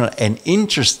professional and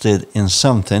interested in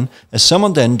something, and some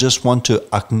of them just want to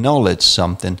acknowledge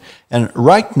something. And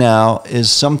right now is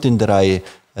something that I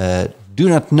do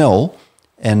not know,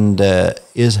 and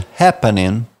is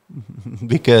happening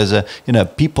because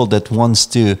people that wants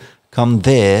to come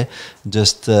there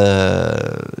just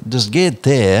get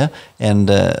there, and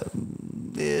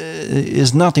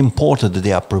it's not important that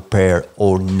they are prepared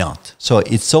or not. So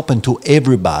it's open to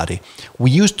everybody. We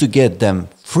used to get them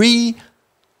free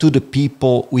to the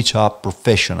people which are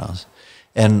professionals,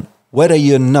 and whether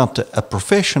you're not a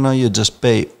professional, you just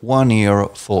pay €1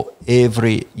 for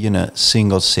every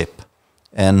single sip,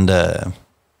 and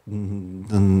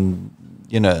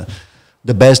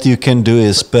the best you can do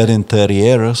is spend in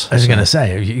 €30. I was going to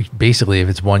say, basically, if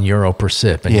it's €1 per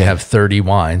sip and you have 30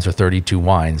 wines or 32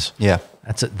 wines,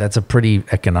 that's a pretty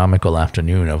economical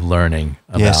afternoon of learning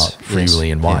about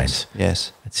Friuli and wines.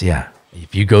 Yes. It's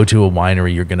if you go to a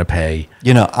winery, you're going to pay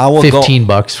our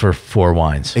 $15 for 4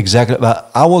 wines. Exactly,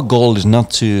 but our goal is not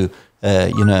to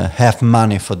have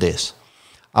money for this.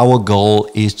 Our goal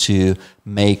is to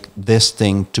make this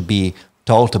thing to be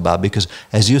talked about, because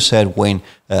as you said, Wayne,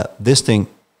 this thing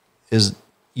is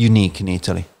unique in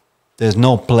Italy. There's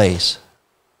no place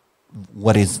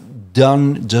what is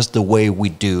done just the way we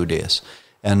do this.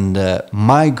 And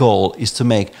my goal is to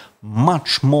make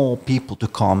much more people to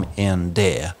come in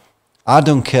there. I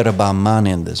don't care about money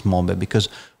in this moment, because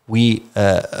we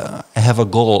have a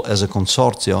goal as a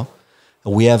Consorzio.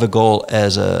 We have a goal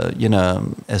as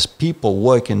as people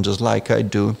working just like I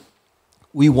do.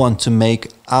 We want to make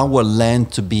our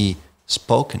land to be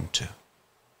spoken to.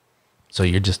 So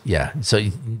you're just So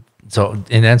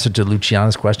in answer to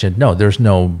Luciana's question, no, there's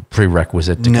no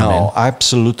prerequisite to come in. No,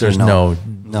 absolutely there's no.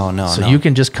 So you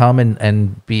can just come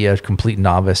and be a complete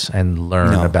novice and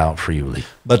learn about Friuli.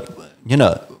 But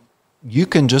you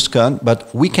can just come,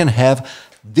 but we can have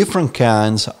different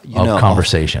kinds of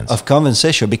conversations. Of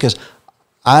conversation, because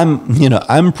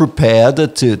I'm prepared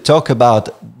to talk about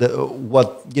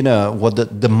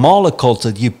the molecules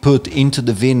that you put into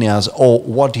the vineyards, or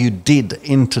what you did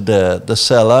into the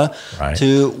cellar,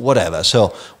 to whatever.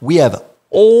 So we have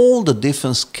all the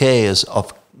different scales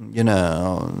of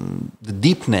the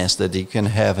deepness that you can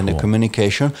have in the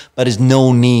communication, but it's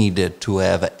no need to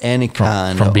have any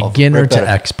kind from of beginner to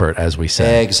expert, as we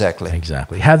say. Exactly.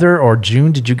 Heather or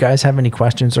June, did you guys have any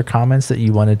questions or comments that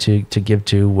you wanted to give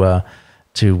to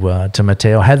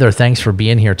Matteo? Heather, thanks for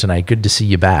being here tonight. Good to see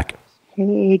you back.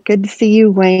 Hey, good to see you,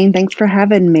 Wayne. Thanks for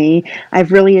having me.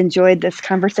 I've really enjoyed this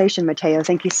conversation, Matteo.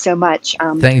 Thank you so much.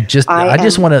 I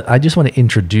just want to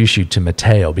introduce you to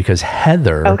Matteo, because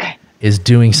Heather is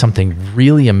doing something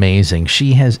really amazing.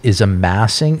 She is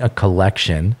amassing a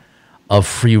collection of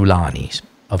Friulanis,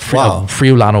 of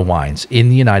Friulano wines in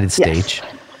the United States.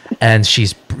 And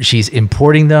she's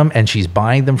importing them, and she's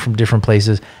buying them from different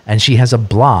places. And she has a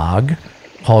blog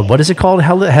called, what is it called,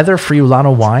 Heather?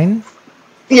 Friulano Wine?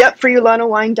 Yep,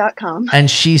 friulanowine.com. And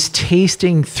she's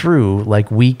tasting through, like,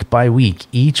 week by week,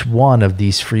 each one of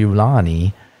these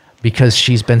Friulani, because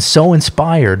she's been so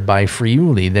inspired by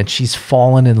Friuli that she's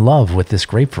fallen in love with this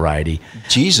grape variety.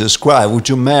 Jesus Christ, would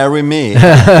you marry me?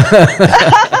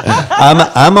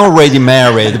 I'm already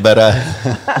married, but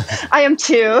I am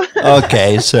too.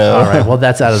 Okay, so all right. Well,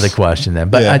 that's out of the question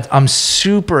then. But I'm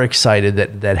super excited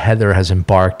that Heather has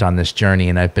embarked on this journey,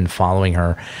 and I've been following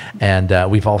her,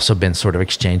 and we've also been sort of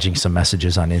exchanging some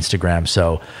messages on Instagram.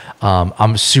 So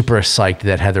I'm super psyched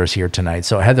that Heather's here tonight.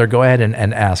 So Heather, go ahead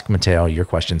and ask Matteo your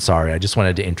question. Sorry, I just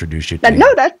wanted to introduce you to you.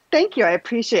 Thank you. I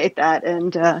appreciate that.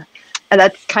 And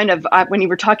that's kind of when you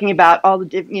were talking about all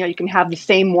the, you can have the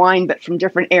same wine, but from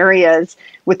different areas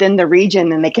within the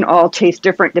region, and they can all taste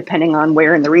different depending on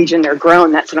where in the region they're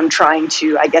grown. That's what I'm trying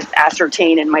to, I guess,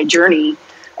 ascertain in my journey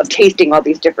of tasting all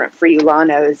these different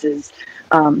Friulanos is,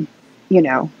 all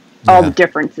the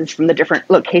differences from the different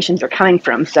locations they're coming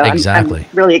from. So I'm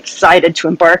really excited to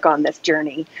embark on this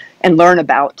journey and learn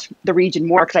about the region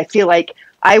more, because I feel like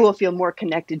I will feel more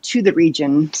connected to the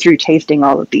region through tasting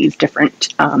all of these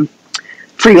different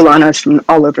Friulanos from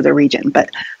all over the region. But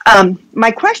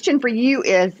my question for you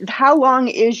is, how long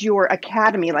is your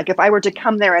academy? Like, if I were to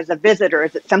come there as a visitor,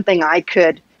 is it something I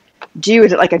could do?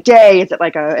 Is it like a day? Is it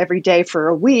like every day for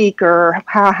a week? Or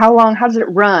how long? How does it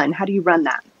run? How do you run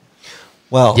that?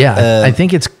 Well, I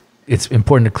think it's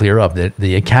important to clear up that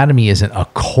the academy isn't a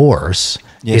course;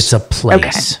 it's a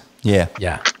place. Okay.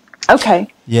 Yeah. Okay.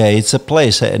 Yeah, it's a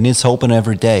place, and it's open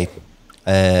every day.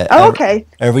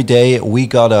 Every day we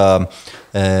got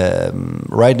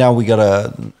right now we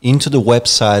got into the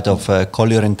website of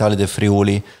Colli Orientali de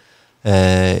Friuli.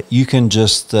 You can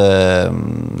just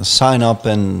sign up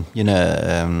and,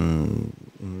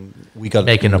 we got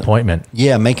make an appointment.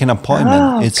 Yeah, make an appointment.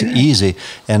 Oh, it's good. easy,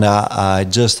 and I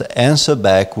just answer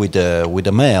back with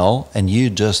the mail, and you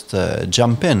just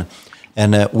jump in.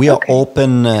 And we are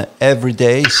open every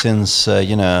day since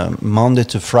Monday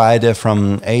to Friday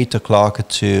from 8 o'clock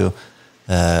to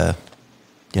 7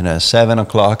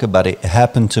 o'clock. But it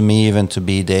happened to me even to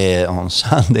be there on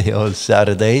Sunday or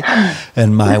Saturday,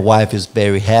 and my wife is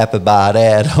very happy about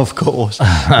that, of course.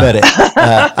 But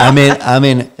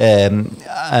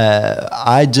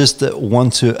I just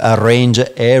want to arrange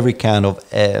every kind of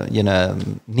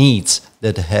needs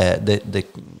that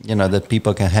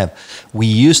people can have. We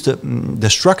used to, the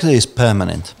structure is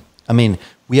permanent. I mean,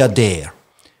 we are there.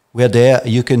 We are there.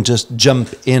 You can just jump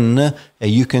in.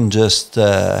 You can just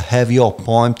have your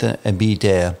appointment and be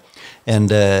there. And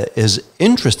it's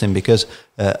interesting because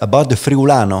about the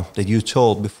Friulano that you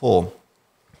told before,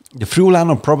 the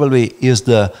Friulano probably is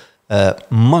the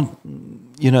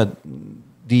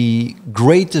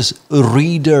greatest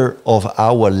reader of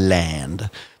our land,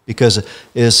 because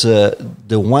it's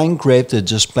the wine grape that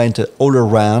just planted all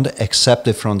around,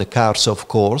 except from the cars, of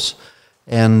course,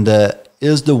 and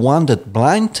is the one that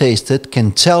blind tasted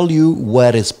can tell you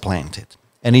where it's planted,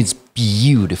 and it's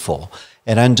beautiful.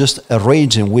 And I'm just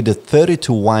arranging with the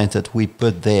 32 wines that we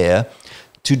put there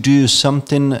to do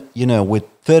something, with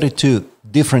 32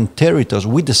 different territories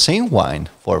with the same wine.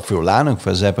 For Friulano, for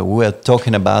example, we were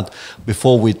talking about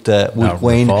before with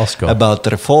Wayne Refosco. about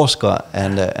Refosco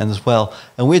and as well,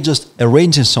 and we're just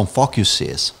arranging some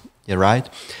focuses, right?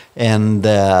 And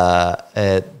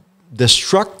the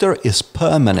structure is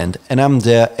permanent, and I'm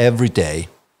there every day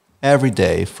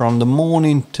from the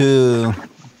morning to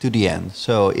the end.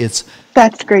 So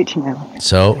That's great to know.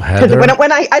 So Because Heather,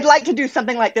 when I'd like to do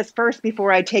something like this first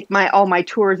before I take all my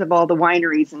tours of all the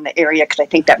wineries in the area, because I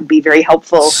think that would be very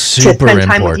helpful to Super spend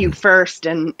time with you important. first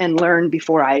and learn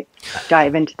before I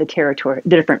dive into the territory,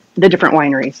 the different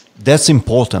wineries. that's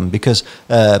important, because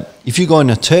if you go in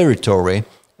a territory,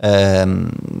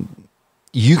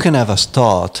 you can have a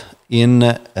start in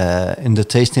the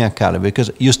tasting academy,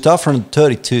 because you start from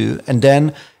 32, and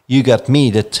then you got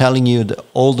me that telling you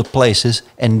all the places,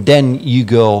 and then you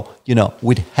go,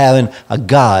 with having a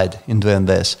guide in doing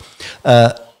this.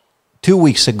 2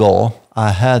 weeks ago,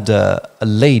 I had a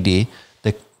lady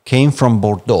that came from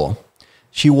Bordeaux.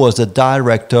 She was the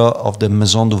director of the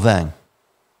Maison du Vin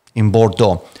in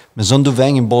Bordeaux. Maison du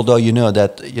Vin in Bordeaux,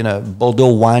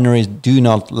 Bordeaux wineries do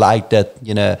not like that,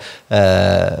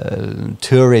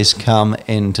 tourists come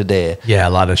into there. yeah, a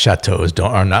lot of chateaus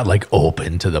are not like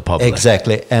open to the public.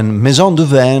 Exactly. And Maison du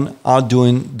Vin are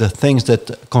doing the things that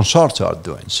Consorzio are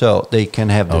doing. So they can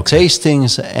have the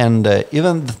tastings and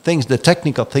even the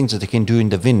technical things that they can do in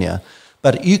the vineyard.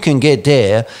 But you can get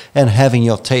there and having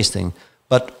your tasting.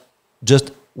 But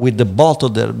just with the bottle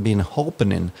that have been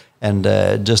opening and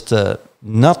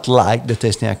not like the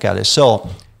tasting academy. So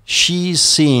she's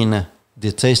seen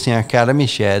the tasting academy.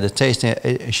 She had the tasting.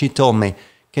 She told me,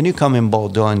 "Can you come in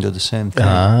Bordeaux and do the same thing?"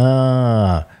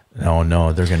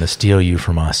 No, they're going to steal you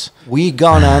from us. We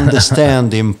gonna understand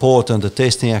the importance of the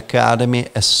tasting academy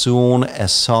as soon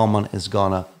as someone is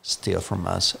gonna steal from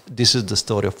us. This is the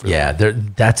story of Friuli. Yeah,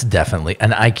 that's definitely.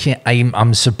 And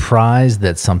I'm surprised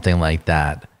that something like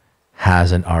that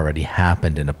hasn't already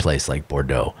happened in a place like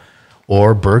Bordeaux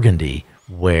or Burgundy,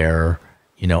 where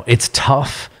it's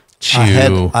tough to I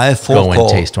had go and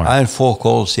taste wine. I had 4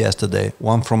 calls yesterday.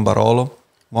 One from Barolo,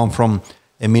 one from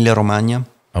Emilia Romagna,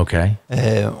 Okay.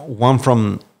 one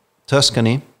from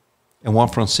Tuscany, and one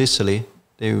from Sicily.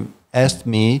 They asked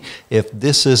me if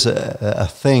this is a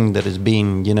thing that is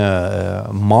being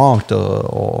marked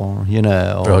or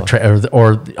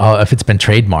if it's been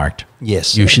trademarked.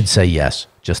 Yes. You should say yes.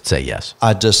 Just say yes.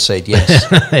 I just said yes.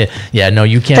 Yeah, no,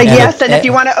 you can't. Say yes, and if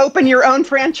you want to open your own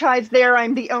franchise there,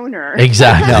 I'm the owner.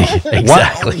 Exactly.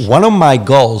 Exactly. One of my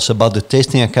goals about the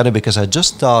tasting academy, because I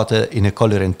just started in a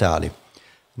Colli Orientali.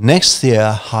 Next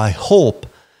year, I hope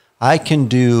I can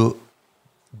do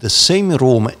the same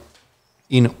room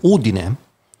in Udine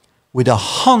with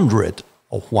 100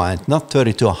 of wines, not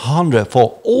 32, 100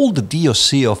 for all the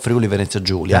DOC of Friuli Venezia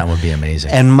Giulia. That would be amazing.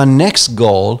 And my next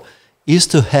goal is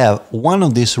to have one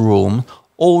of these rooms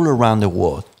all around the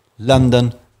world.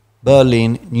 London,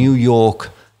 Berlin, New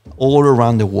York, all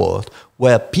around the world,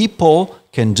 where people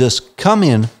can just come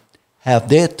in, have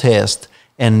their test,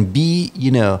 and be,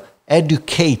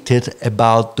 educated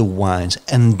about the wines,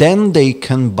 and then they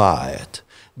can buy it.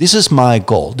 This is my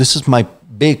goal. This is my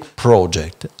big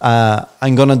project.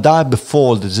 I'm gonna die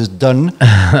before this is done,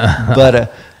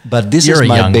 but this You're is a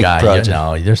my young big guy. project.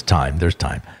 No, there's time. There's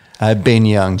time. I've been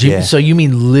young. So you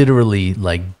mean literally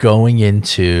like going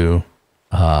into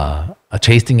a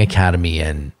tasting academy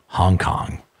in Hong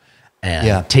Kong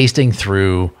and tasting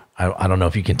through, I don't know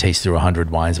if you can taste through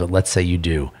 100 wines, but let's say you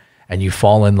do, and you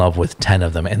fall in love with 10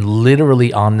 of them and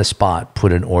literally on the spot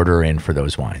put an order in for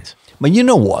those wines. But you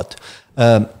know what?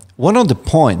 One of the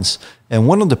points and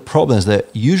one of the problems that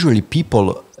usually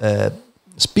people,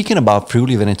 speaking about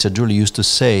Friuli Venezia Giulia, used to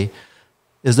say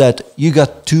is that you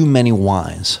got too many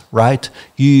wines, right?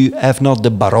 You have not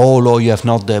the Barolo, you have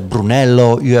not the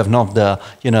Brunello, you have not the,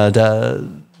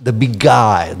 the big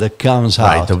guy that comes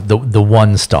out. Right, the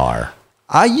one star.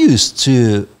 I used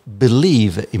to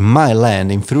believe in my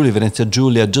land, in Friuli Venezia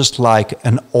Giulia, just like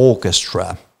an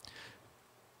orchestra.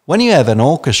 When you have an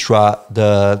orchestra,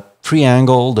 the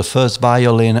triangle, the first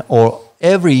violin, or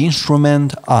every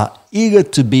instrument are eager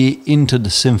to be into the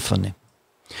symphony.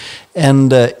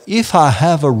 And if I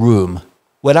have a room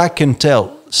where I can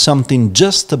tell something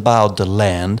just about the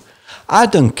land, I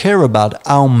don't care about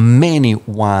how many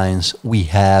wines we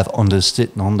have on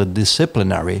the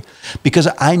disciplinary, because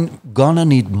I'm gonna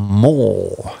need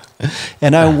more.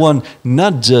 And I want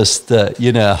not just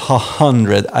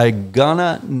 100, I'm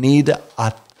gonna need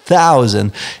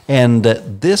 1,000. And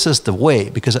this is the way,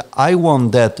 because I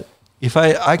want that. If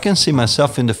I can see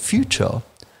myself in the future,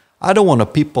 I don't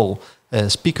want people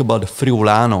speak about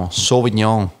Friulano,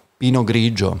 Sauvignon, Pinot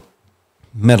Grigio,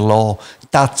 Merlot,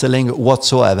 Tazzeling,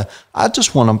 whatsoever. I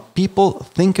just want people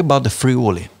think about the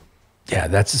Friuli. Yeah,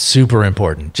 that's super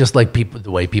important. Just like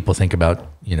the way people think about,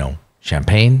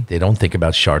 Champagne, they don't think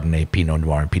about Chardonnay, Pinot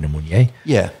Noir, and Pinot Meunier.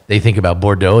 Yeah. They think about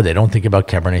Bordeaux. They don't think about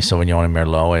Cabernet Sauvignon and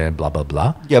Merlot and blah, blah,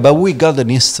 blah. Yeah, but we got an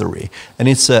history. And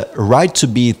it's right to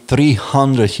be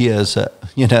 300 years,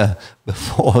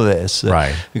 before this.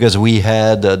 Right. Because we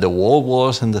had the World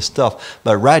Wars and the stuff.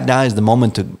 But right now is the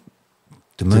moment to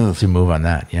move. To move on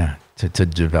that, yeah. To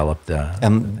develop the...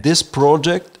 And this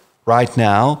project right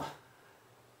now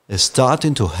is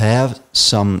starting to have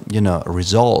some,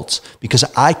 results, because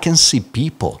I can see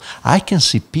people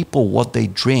what they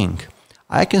drink.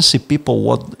 I can see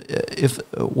people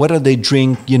whether they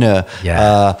drink, a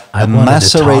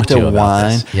macerated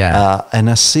wine, an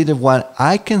acidic wine.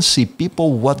 I can see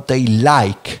people what they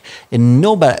like, and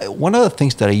one of the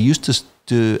things that I used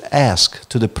to ask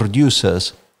to the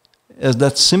producers is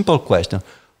that simple question: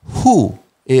 who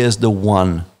is the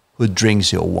one who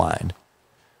drinks your wine?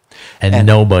 And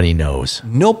nobody knows.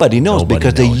 Nobody knows,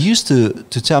 because they used to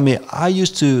tell me, I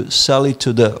used to sell it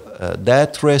to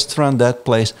that restaurant, that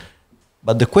place.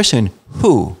 But the question,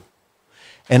 who?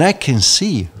 And I can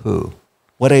see who.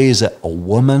 Whether it's a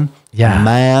woman, a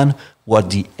man,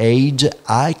 what the age,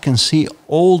 I can see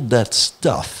all that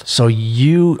stuff. So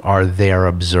you are there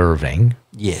observing.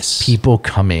 Yes. People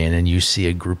come in and you see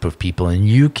a group of people and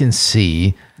you can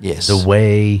see the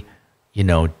way...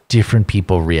 different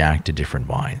people react to different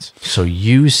wines. So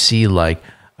you see like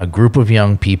a group of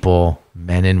young people,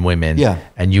 men and women,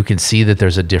 and you can see that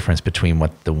there's a difference between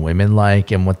what the women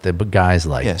like and what the guys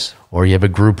like. Yes. Or you have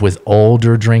a group with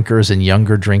older drinkers and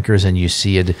younger drinkers, and you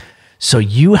see it. So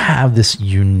you have this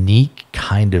unique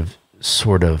kind of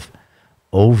sort of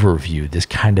overview, this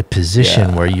kind of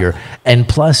position where and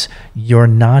plus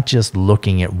you're not just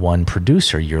looking at one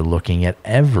producer, you're looking at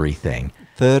everything.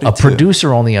 32. A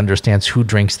producer only understands who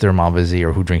drinks their Malvasia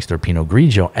or who drinks their Pinot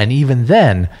Grigio. And even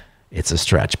then, it's a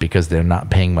stretch because they're not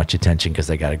paying much attention because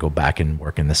they got to go back and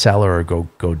work in the cellar or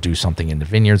go do something in the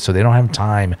vineyard. So they don't have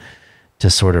time to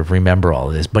sort of remember all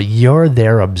of this. But you're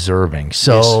there observing.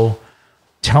 So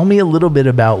tell me a little bit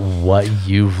about what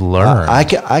you've learned.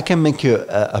 I can make you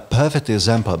a perfect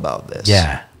example about this.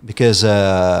 Yeah. Because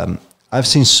I've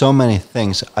seen so many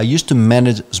things. I used to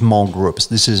manage small groups.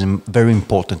 This is very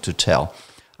important to tell.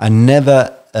 I never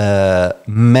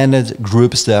manage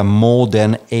groups that are more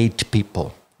than 8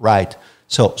 people, right?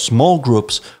 So small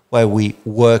groups where we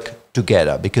work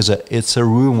together, because it's a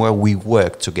room where we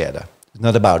work together. It's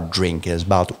not about drinking, it's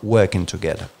about working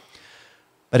together.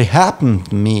 But it happened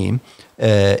to me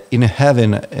in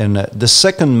having the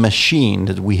second machine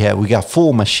that we have. We got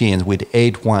 4 machines with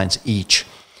 8 wines each.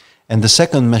 And the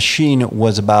second machine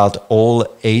was about all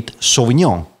 8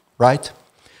 Sauvignon, right?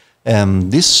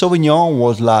 This Sauvignon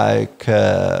was like,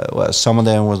 some of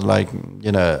them was like,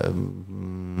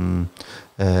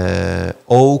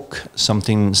 oak,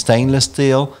 something stainless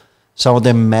steel. Some of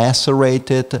them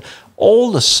macerated.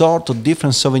 All the sort of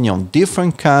different Sauvignon,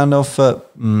 different kind of,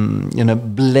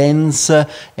 blends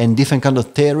and different kind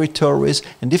of territories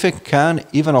and different kind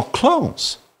even of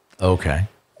clones. Okay.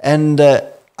 And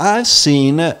I've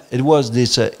seen, it was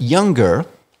this younger,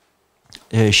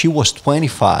 she was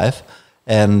 25,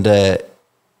 and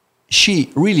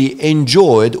she really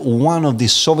enjoyed one of the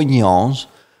Sauvignons,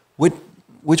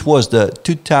 which was the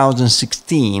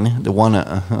 2016, the one,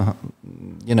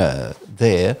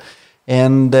 there.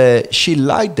 And she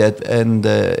liked that, and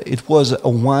it was a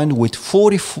wine with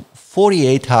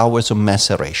 48 hours of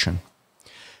maceration.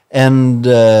 And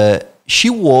she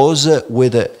was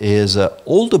with his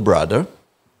older brother.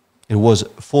 It was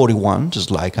 41,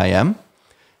 just like I am.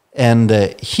 And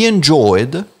he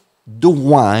enjoyed the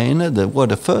wine,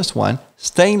 the first wine,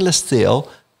 stainless steel,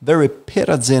 very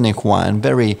pyrazinic wine,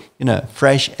 very,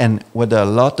 fresh and with a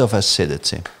lot of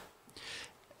acidity.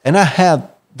 And I have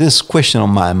this question on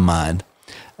my mind.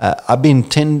 I've been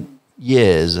 10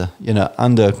 years,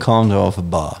 under a counter of a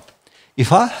bar.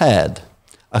 If I had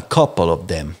a couple of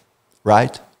them,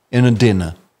 right, in a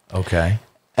dinner, okay,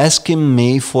 asking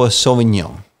me for a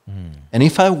Sauvignon, and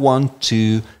if I want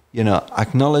to,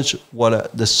 acknowledge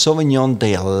what the Sauvignon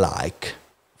they like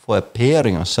for a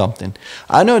pairing or something,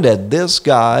 I know that this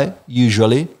guy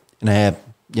usually, and I have,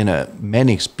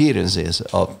 many experiences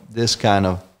of this kind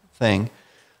of thing,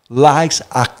 likes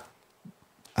a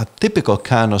typical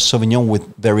kind of Sauvignon with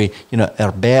very,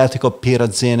 herbatico,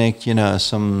 pyrazinic,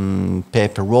 some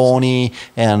pepperoni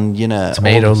and,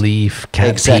 tomato leaf,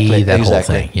 cat pea, that whole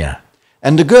thing. Yeah.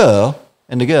 And the girl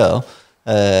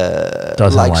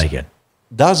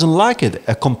doesn't like it.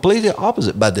 A completely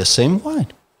opposite, but the same wine.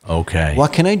 Okay.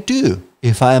 What can I do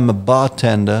if I am a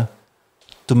bartender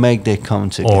to make they come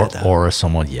together? Or a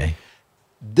sommelier.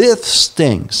 These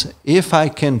things, if I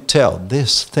can tell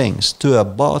these things to a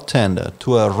bartender,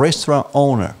 to a restaurant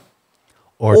owner,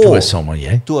 or to a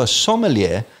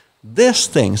sommelier, these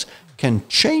things can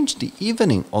change the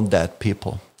evening on that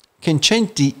people. Can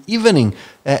change the evening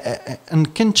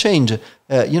and can change,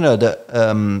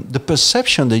 the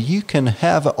perception that you can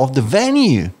have of the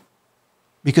venue.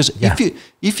 Because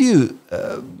if you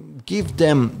give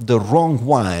them the wrong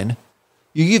wine,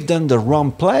 you give them the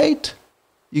wrong plate.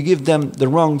 You give them the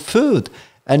wrong food,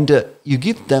 and you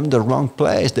give them the wrong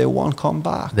place, they won't come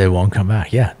back. They won't come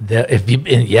back. Yeah,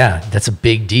 that's a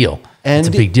big deal. And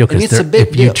it's a big deal because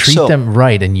if you treat them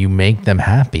right and you make them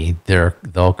happy,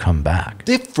 they'll come back.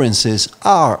 Differences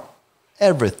are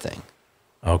everything.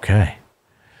 Okay.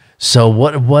 So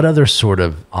what other sort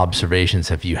of observations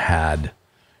have you had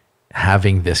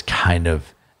having this kind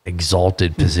of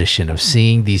exalted position of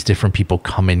seeing these different people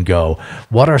come and go?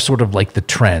 What are sort of like the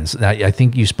trends? I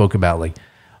think you spoke about like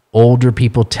older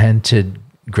people tend to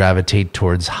gravitate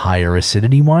towards higher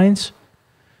acidity wines.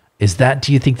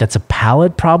 Do you think that's a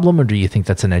palate problem, or do you think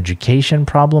that's an education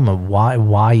problem? Or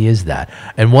why is that?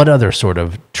 And what other sort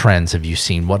of trends have you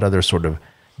seen? What other sort of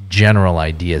general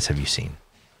ideas have you seen?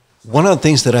 One of the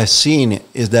things that I've seen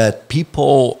is that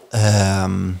people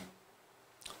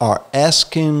are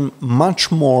asking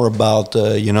much more about,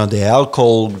 the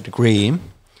alcohol degree,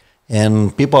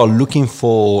 and people are looking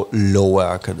for lower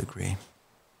alcohol degree.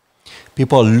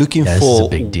 People are looking for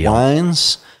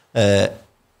wines,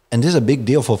 and this is a big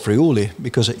deal for Friuli,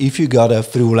 because if you got a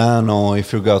Friulano,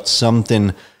 if you got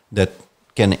something that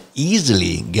can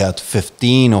easily get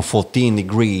 15 or 14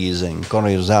 degrees in Corno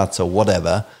di Rosazzo,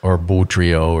 whatever. Or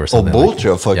Butrio or something. Or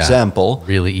Butrio, for example.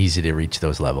 Really easy to reach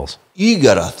those levels. You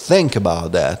got to think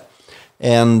about that.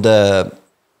 And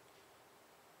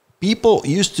people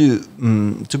used to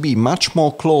be much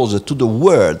more closer to the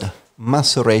word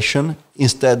maceration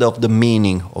instead of the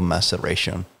meaning of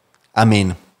maceration. I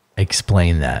mean...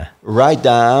 Explain that. Right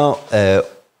now...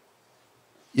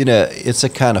 it's a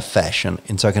kind of fashion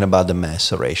in talking about the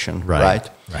maceration, right?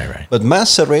 Right. But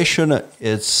maceration,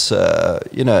 it's,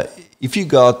 if you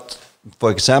got,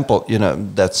 for example,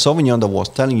 that Sauvignon that I was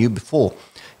telling you before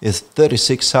is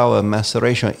 36-hour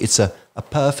maceration. It's a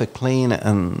perfect, clean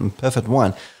and perfect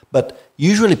wine. But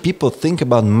usually people think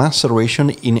about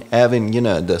maceration in having,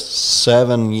 the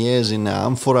 7 years in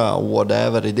amphora or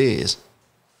whatever it is,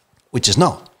 which is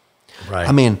not. Right.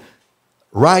 I mean,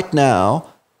 right now,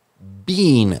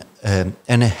 being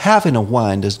and having a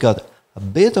wine that's got a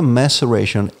bit of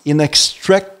maceration in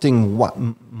extracting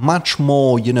much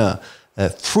more,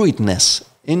 fruitness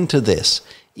into this,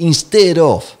 instead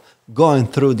of going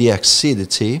through the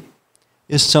acidity,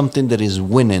 is something that is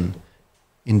winning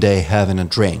in day having a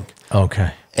drink.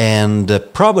 Okay. And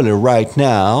probably right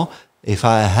now, if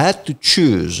I had to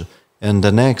choose in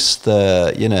the next,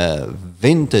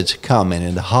 vintage coming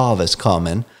and the harvest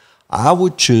coming, I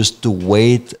would choose to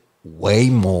wait way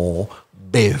more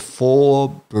before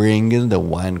bringing the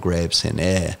wine grapes in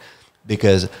there,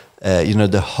 because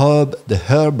the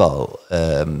herbal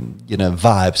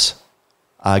vibes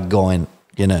are going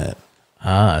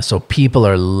So people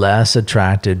are less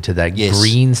attracted to that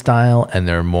green style, and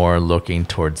they're more looking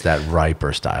towards that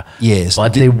riper style. Yes,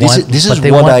 but they want. This is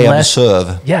what I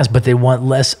observe. Yes, but they want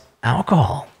less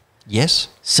alcohol. Yes.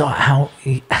 So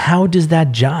how does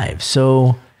that jive?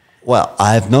 So, well,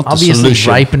 I have not obviously the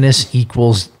solution. Ripeness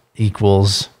equals.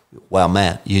 Well,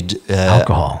 man,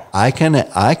 alcohol. I can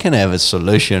have a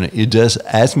solution. You just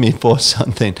ask me for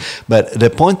something, but the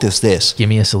point is this: give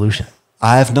me a solution.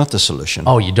 I have not a solution.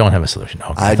 Oh, you don't have a solution.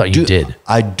 Okay. I thought you did.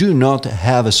 I do not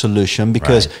have a solution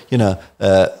because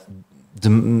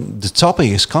the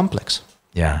topic is complex.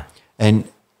 Yeah. And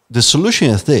the solution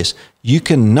is this: you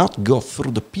cannot go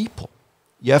through the people.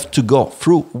 You have to go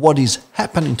through what is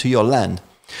happening to your land.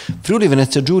 Friuli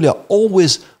Venezia Giulia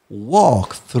always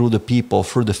walk through the people,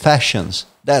 through the fashions.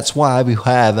 That's why we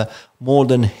have more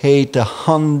than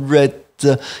 800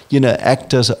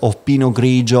 hectares of Pinot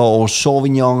Grigio or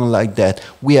Sauvignon like that.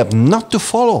 We have not to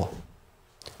follow.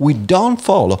 We don't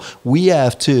follow. We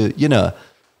have to,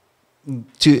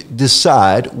 to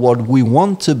decide what we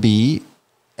want to be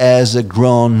as a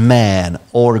grown man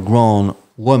or a grown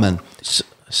woman.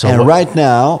 And right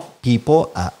now,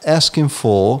 people are asking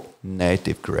for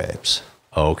native grapes.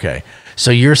 Okay. So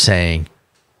you're saying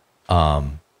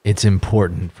it's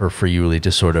important for Friuli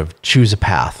to sort of choose a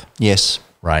path. Yes.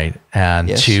 Right.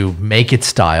 And to make it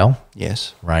style.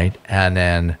 Yes. Right. And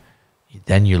then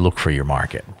you look for your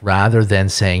market rather than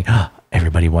saying,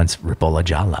 everybody wants Ribolla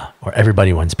Gialla or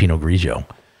everybody wants Pinot Grigio.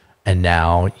 And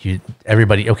now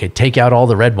take out all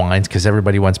the red wines because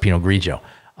everybody wants Pinot Grigio.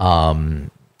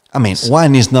 I mean,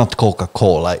 wine is not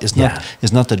Coca-Cola. It's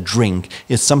not a drink.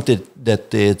 It's something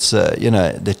that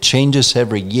that changes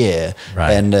every year,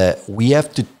 right. And we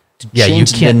have to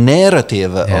change the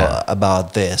narrative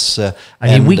about this. I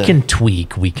mean, we can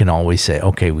tweak. We can always say,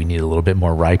 okay, we need a little bit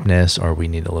more ripeness, or we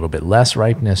need a little bit less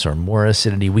ripeness, or more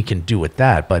acidity. We can do with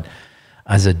that, but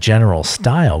as a general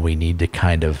style, we need to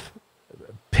kind of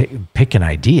pick an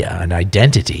idea, an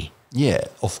identity. Yeah,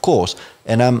 of course,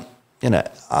 and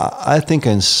I think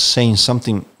I'm saying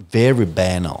something very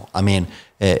banal. I mean,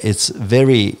 it's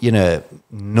very,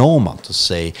 normal to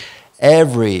say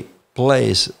every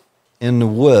place in the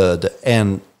world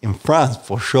and in France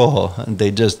for sure, they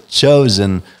just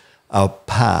chosen our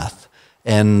path.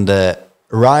 And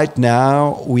right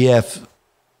now we have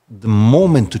the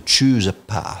moment to choose a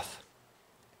path.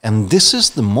 And this is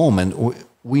the moment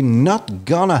we're not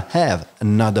gonna have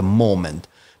another moment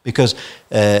because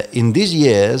in these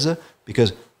years,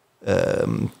 because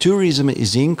tourism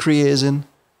is increasing,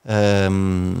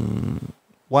 wine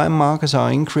markets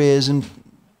are increasing,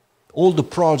 all the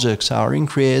projects are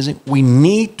increasing. We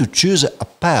need to choose a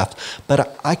path,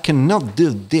 but I cannot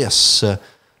do this,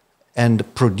 and the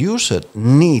producers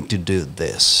need to do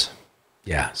this.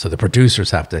 Yeah, so the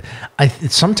producers have to.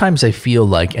 Sometimes I feel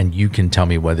like, and you can tell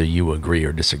me whether you agree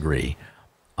or disagree,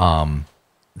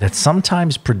 that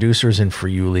sometimes producers in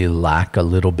Friuli lack a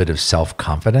little bit of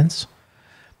self-confidence,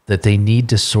 that they need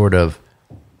to sort of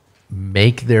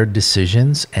make their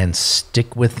decisions and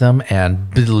stick with them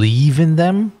and believe in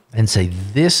them and say,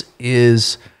 this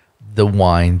is the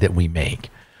wine that we make.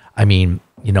 I mean,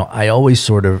 I always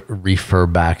sort of refer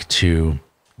back to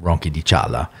Ronchi di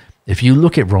Cialla. If you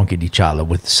look at Ronchi di Cialla,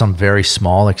 with some very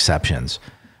small exceptions,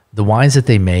 the wines that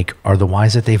they make are the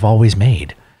wines that they've always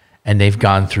made. And they've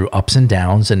gone through ups and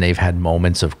downs, and they've had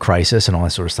moments of crisis and all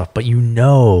that sort of stuff. But you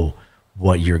know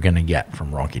what you're going to get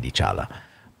from Ronchi di Cialla.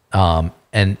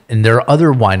 And there are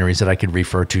other wineries that I could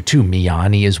refer to too.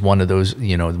 Miani is one of those,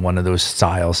 one of those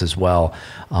styles as well.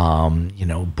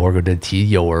 Borgo del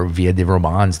Tiglio or Via dei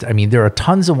Romans. I mean, there are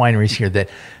tons of wineries here that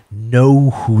know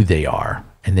who they are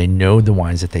and they know the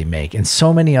wines that they make. And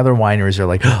so many other wineries are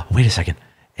like, oh, wait a second,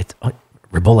 it's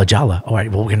Ribolla Gialla. All right,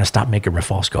 well, we're going to stop making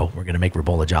Rifosco. We're going to make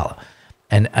Ribolla Gialla.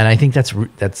 And I think that's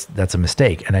a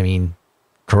mistake. And I mean,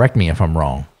 correct me if I'm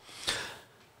wrong.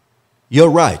 You're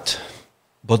right.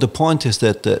 But the point is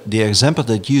that the example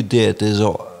that you did is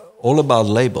all about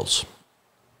labels.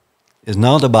 It's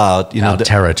not about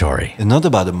territory. It's not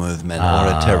about a movement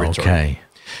or a territory. Okay.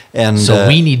 And so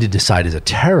we need to decide as a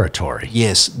territory.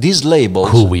 Yes, these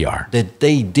labels who we are. That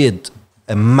they did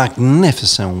a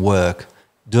magnificent work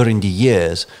during the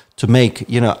years to make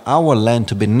our land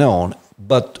to be known.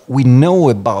 But we know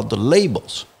about the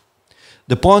labels.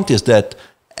 The point is that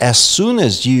as soon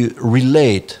as you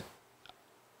relate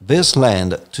this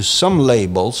land to some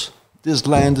labels, this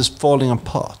land is falling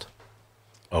apart.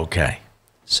 Okay.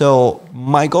 So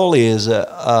my goal is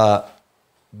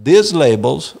these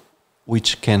labels,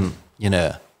 which can,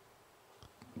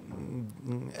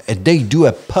 they do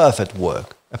a perfect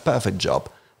work, a perfect job.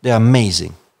 They're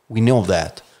amazing. We know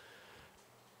that.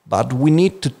 But we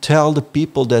need to tell the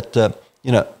people that,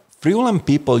 Friulan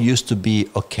people used to be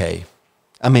okay.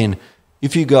 I mean,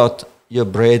 if you got your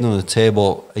bread on the table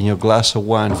and your glass of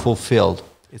wine fulfilled,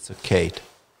 it's okay.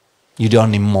 You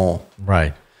don't need more.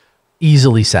 Right.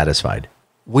 Easily satisfied.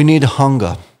 We need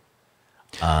hunger.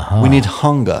 We need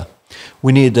hunger.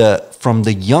 We need, from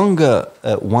the younger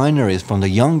wineries, from the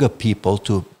younger people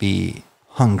to be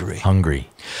hungry.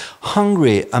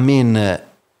 Hungry, I mean,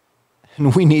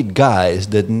 and we need guys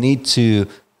that need to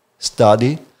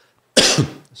study.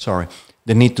 Sorry.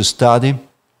 They need to study.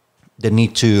 They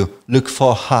need to look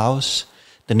for a house.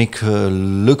 They need to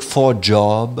look for a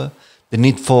job. They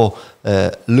need to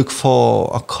look for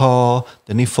a car.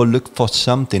 They need to look for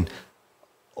something.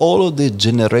 All of the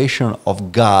generation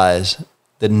of guys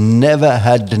that never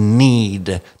had the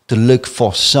need to look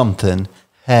for something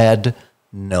had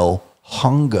no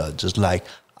hunger, just like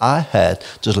I had,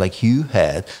 just like you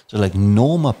had, just like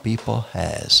normal people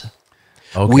has.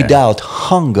 Okay. Without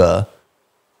hunger,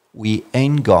 we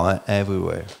ain't going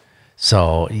everywhere.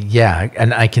 So, yeah,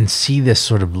 and I can see this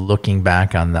sort of looking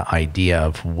back on the idea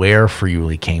of where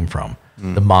Friuli came from,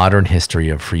 the modern history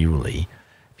of Friuli.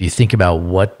 If you think about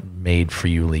what made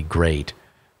Friuli great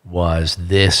was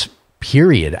this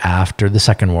period after the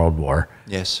Second World War,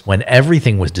 yes, when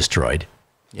everything was destroyed,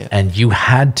 yeah, and you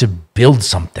had to build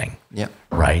something, yeah,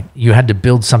 right? You had to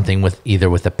build something with either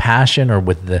with a passion or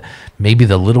with maybe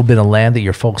the little bit of land that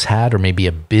your folks had, or maybe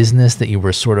a business that you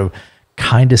were sort of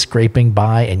kind of scraping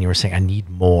by, and you were saying, I need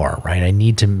more, right? I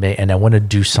need to make, and I want to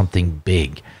do something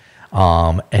big.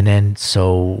 And then,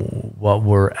 so what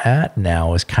we're at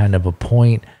now is kind of a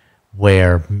point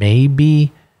where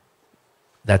maybe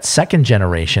that second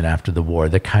generation after the war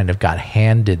that kind of got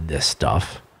handed this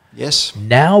stuff. Yes.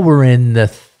 Now we're in the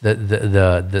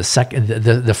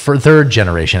third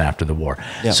generation after the war.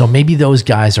 Yeah. So maybe those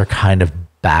guys are kind of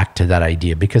back to that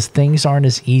idea, because things aren't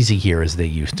as easy here as they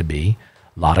used to be.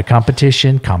 A lot of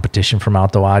competition from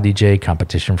Alto Adige,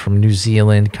 competition from New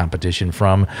Zealand, competition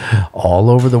from all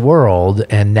over the world.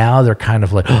 And now they're kind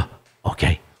of like, oh,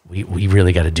 okay, we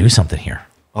really got to do something here.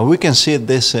 Well, we can see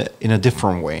this in a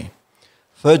different way.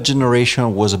 Third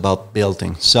generation was about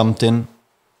building something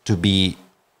to be,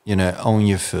 on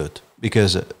your foot,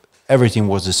 because everything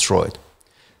was destroyed.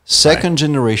 Second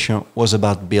generation was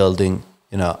about building,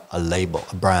 a label,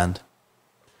 a brand.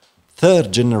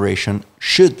 Third generation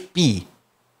should be,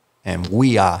 and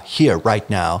we are here right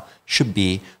now, should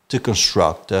be to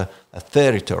construct a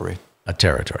territory. A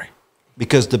territory.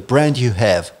 Because the brand you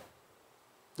have,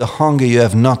 the hunger you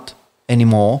have not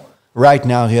anymore. Right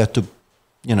now you have to,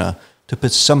 to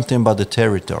put something about the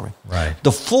territory. Right.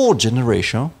 The fourth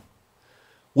generation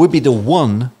will be the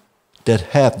one that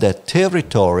have that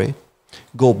territory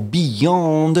go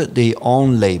beyond their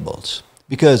own labels.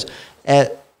 Because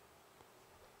the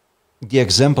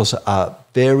examples are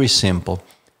very simple.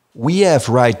 We have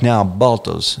right now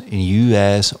bottles in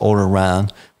US all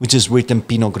around, which is written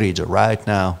Pinot Grigio right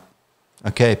now.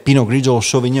 Okay, Pinot Grigio or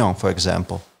Sauvignon, for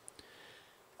example.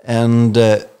 And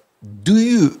do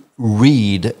you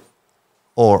read,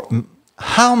 or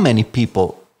how many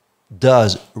people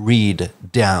does read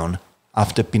down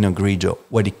after Pinot Grigio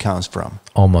where it comes from?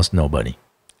 Almost nobody.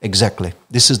 Exactly.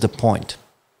 This is the point.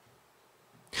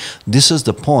 This is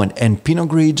the point. And Pinot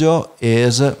Grigio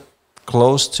is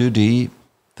close to the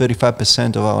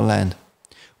 35% of our land.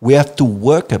 We have to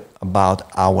work about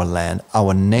our land,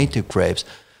 our native grapes.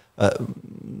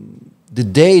 The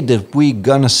day that we're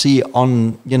gonna see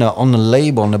on the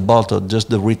label, on the bottle, just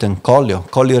the written Colli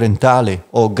Orientali,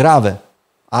 or Grave,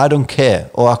 I don't care,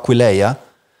 or Aquileia,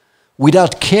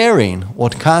 without caring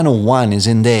what kind of wine is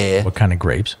in there. What kind of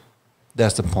grapes?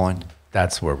 That's the point.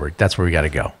 That's where we got to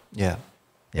go. Yeah.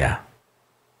 Yeah.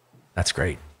 That's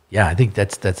great. Yeah, I think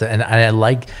that's and I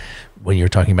like when you're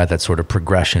talking about that sort of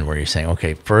progression where you're saying,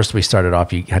 okay, first we started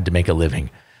off, you had to make a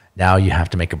living. Now you have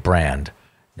to make a brand.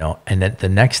 And then the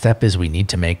next step is we need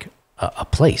to make a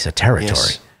place, a territory.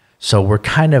 Yes. So we're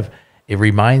kind of, it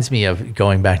reminds me of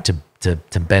going back to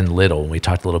Ben Little, when we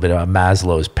talked a little bit about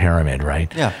Maslow's pyramid,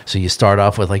 right? Yeah. So you start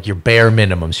off with like your bare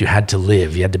minimums. You had to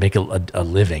live. You had to make a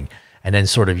living. And then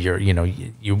sort of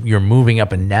you're moving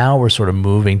up, and now we're sort of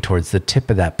moving towards the tip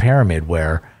of that pyramid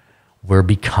where we're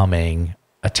becoming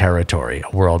a territory,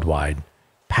 a worldwide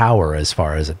power as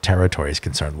far as a territory is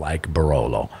concerned, like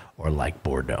Barolo or like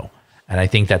Bordeaux. And I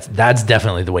think that's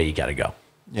definitely the way you got to go.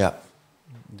 Yeah,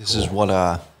 this is what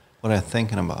I'm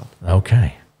thinking about.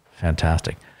 Okay,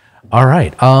 fantastic. All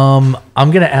right, I'm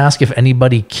going to ask if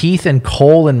anybody, Keith and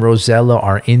Cole and Rosella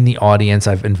are in the audience.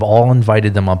 I've all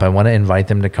invited them up. I want to invite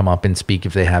them to come up and speak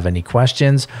if they have any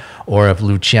questions, or if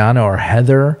Luciana or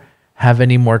Heather have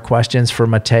any more questions for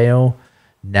Matteo,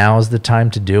 now's the time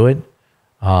to do it.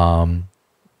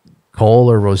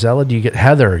 Cole or Rosella, do you get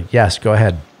Heather? Yes, go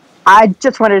ahead. I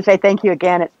just wanted to say thank you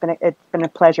again. It's been a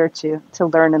pleasure to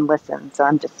learn and listen. So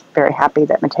I'm just very happy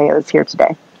that Matteo is here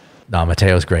today. No,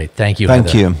 Matteo's great. Thank you. Thank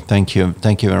Heather. you. Thank you.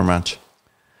 Thank you very much.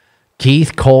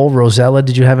 Keith, Cole, Rosella,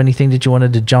 did you have anything that you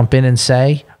wanted to jump in and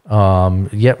say?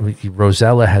 Yeah,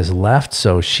 Rosella has left,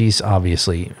 so she's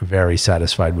obviously very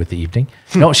satisfied with the evening.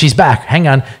 No, she's back. Hang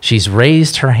on. She's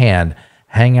raised her hand.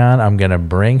 Hang on. I'm going to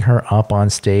bring her up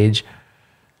on stage.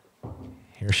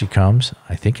 Here she comes.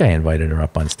 I think I invited her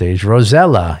up on stage.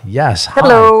 Rosella, yes.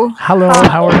 Hello. Hi. Hello.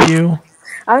 How are you?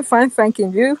 I'm fine,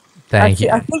 thanking you. Thank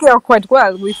you. I think you're quite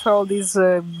well with all these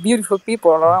beautiful people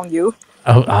around you.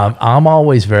 Oh, I'm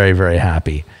always very, very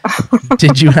happy.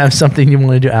 Did you have something you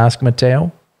wanted to ask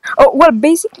Matteo? Oh, well,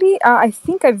 basically, I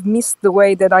think I've missed the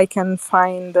way that I can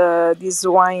find this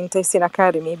wine tasting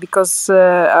academy, because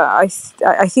I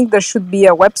think there should be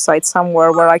a website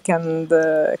somewhere where I can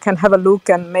have a look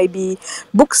and maybe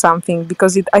book something,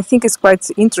 because I think it's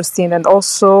quite interesting, and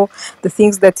also the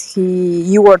things that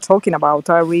you were talking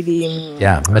about are really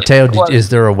yeah. Matteo, is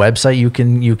there a website you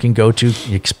can go to?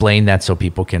 Explain that so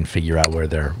people can figure out where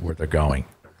they're going.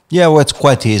 Yeah, well, it's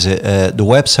quite easy. The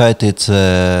website, it's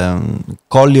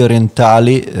Colli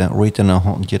Orientali, written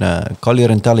on,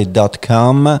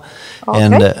 colliorientali.com. Okay.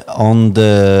 And on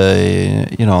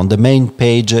the main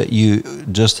page, you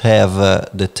just have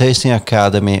the Tasting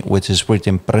Academy, which is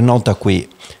written Prenota qui.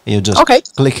 You just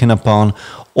clicking upon,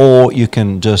 or you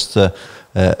can just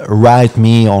write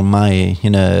me on my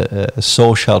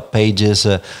social pages.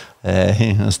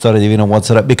 Storia Divina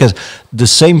WhatsApp, because the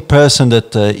same person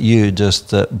that you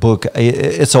just book,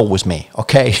 it's always me.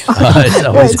 Okay,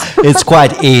 it's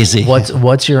quite easy.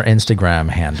 What's your Instagram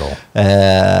handle?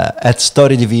 At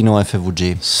Storia Divino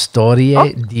FVG.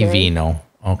 Storie Divino.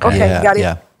 Okay. Got it.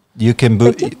 Yeah. You can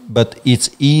book, but it's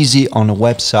easy on the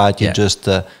website. You just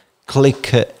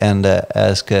click and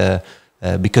ask,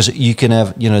 because you can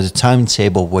have the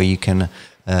timetable where you can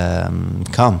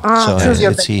come. So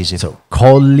it's easy. So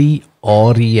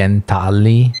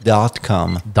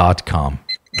colliorientali.com.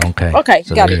 Okay,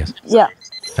 so got it. Yeah.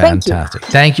 Fantastic.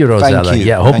 Thank you, Rosella. Thank you.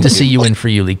 Yeah, hope to see you in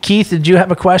Friuli. Keith, did you have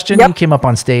a question? Yep. You came up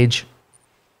on stage.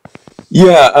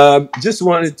 Yeah, just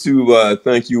wanted to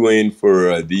thank you, Wayne,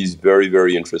 for these very,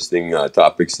 very interesting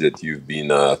topics that you've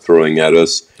been throwing at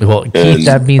us. Well, Keith,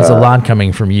 that means a lot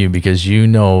coming from you, because you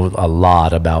know a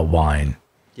lot about wine.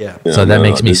 Yeah. So that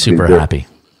makes me super happy.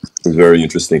 It's very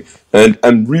interesting, and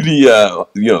I'm really,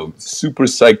 super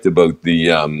psyched about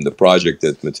the project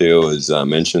that Matteo has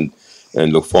mentioned,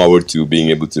 and look forward to being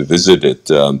able to visit it,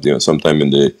 sometime in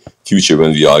the future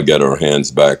when we all get our hands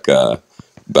back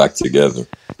together.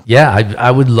 Yeah,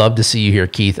 I would love to see you here,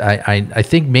 Keith. I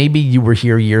think maybe you were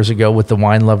here years ago with the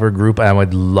Wine Lover Group. I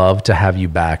would love to have you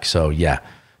back. So yeah,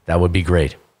 that would be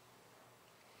great.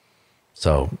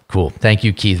 So cool. Thank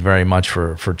you, Keith, very much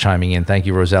for chiming in. Thank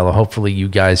you, Rosella. Hopefully you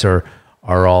guys are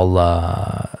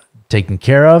all taken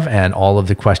care of and all of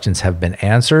the questions have been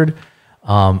answered.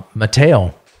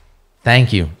 Matteo,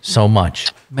 thank you so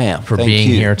much for being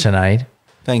here tonight.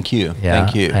 Thank you. Yeah,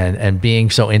 thank you. And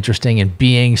being so interesting and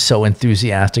being so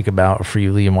enthusiastic about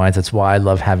Friuli and wines. That's why I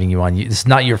love having you on. It's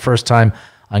not your first time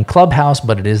on Clubhouse,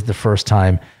 but it is the first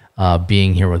time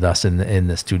being here with us in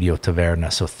the studio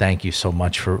Taverna. So thank you so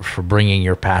much for bringing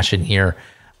your passion here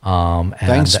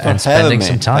Thanks for and having spending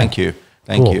some time. Thank you.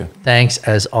 Thank you. Thanks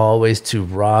as always to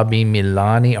Robbie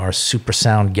Milani, our super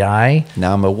sound guy.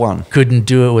 Number one. Couldn't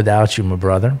do it without you, my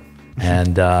brother.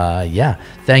 And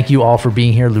thank you all for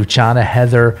being here. Luciana,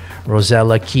 Heather,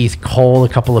 Rosella, Keith, Cole, a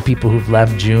couple of people who've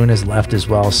left. June has left as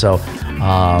well. So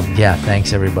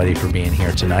thanks everybody for being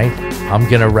here tonight. I'm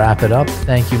going to wrap it up.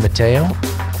 Thank you, Matteo.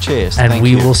 Cheers. And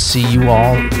we will see you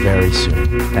all very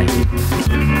soon. Thank you.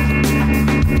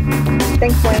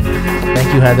 Thanks, Wayne.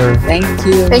 Thank you, Heather. Thank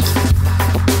you. Thank you.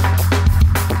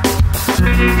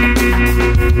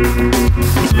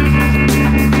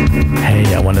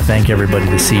 Hey, I want to thank everybody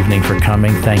this evening for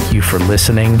coming. Thank you for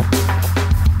listening.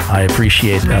 I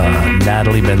appreciate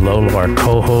Natalie Bellotto, our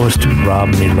co-host, Rob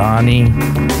Milani,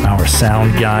 our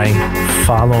sound guy.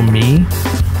 Follow me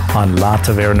on La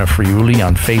Taverna Friuli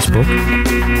on Facebook.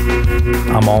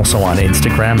 I'm also on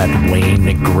Instagram at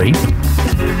Wayne Grape.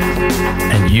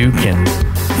 And you can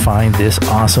find this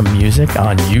awesome music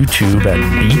on YouTube at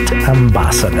Beat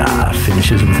Ambassador.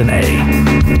 Finishes with an A.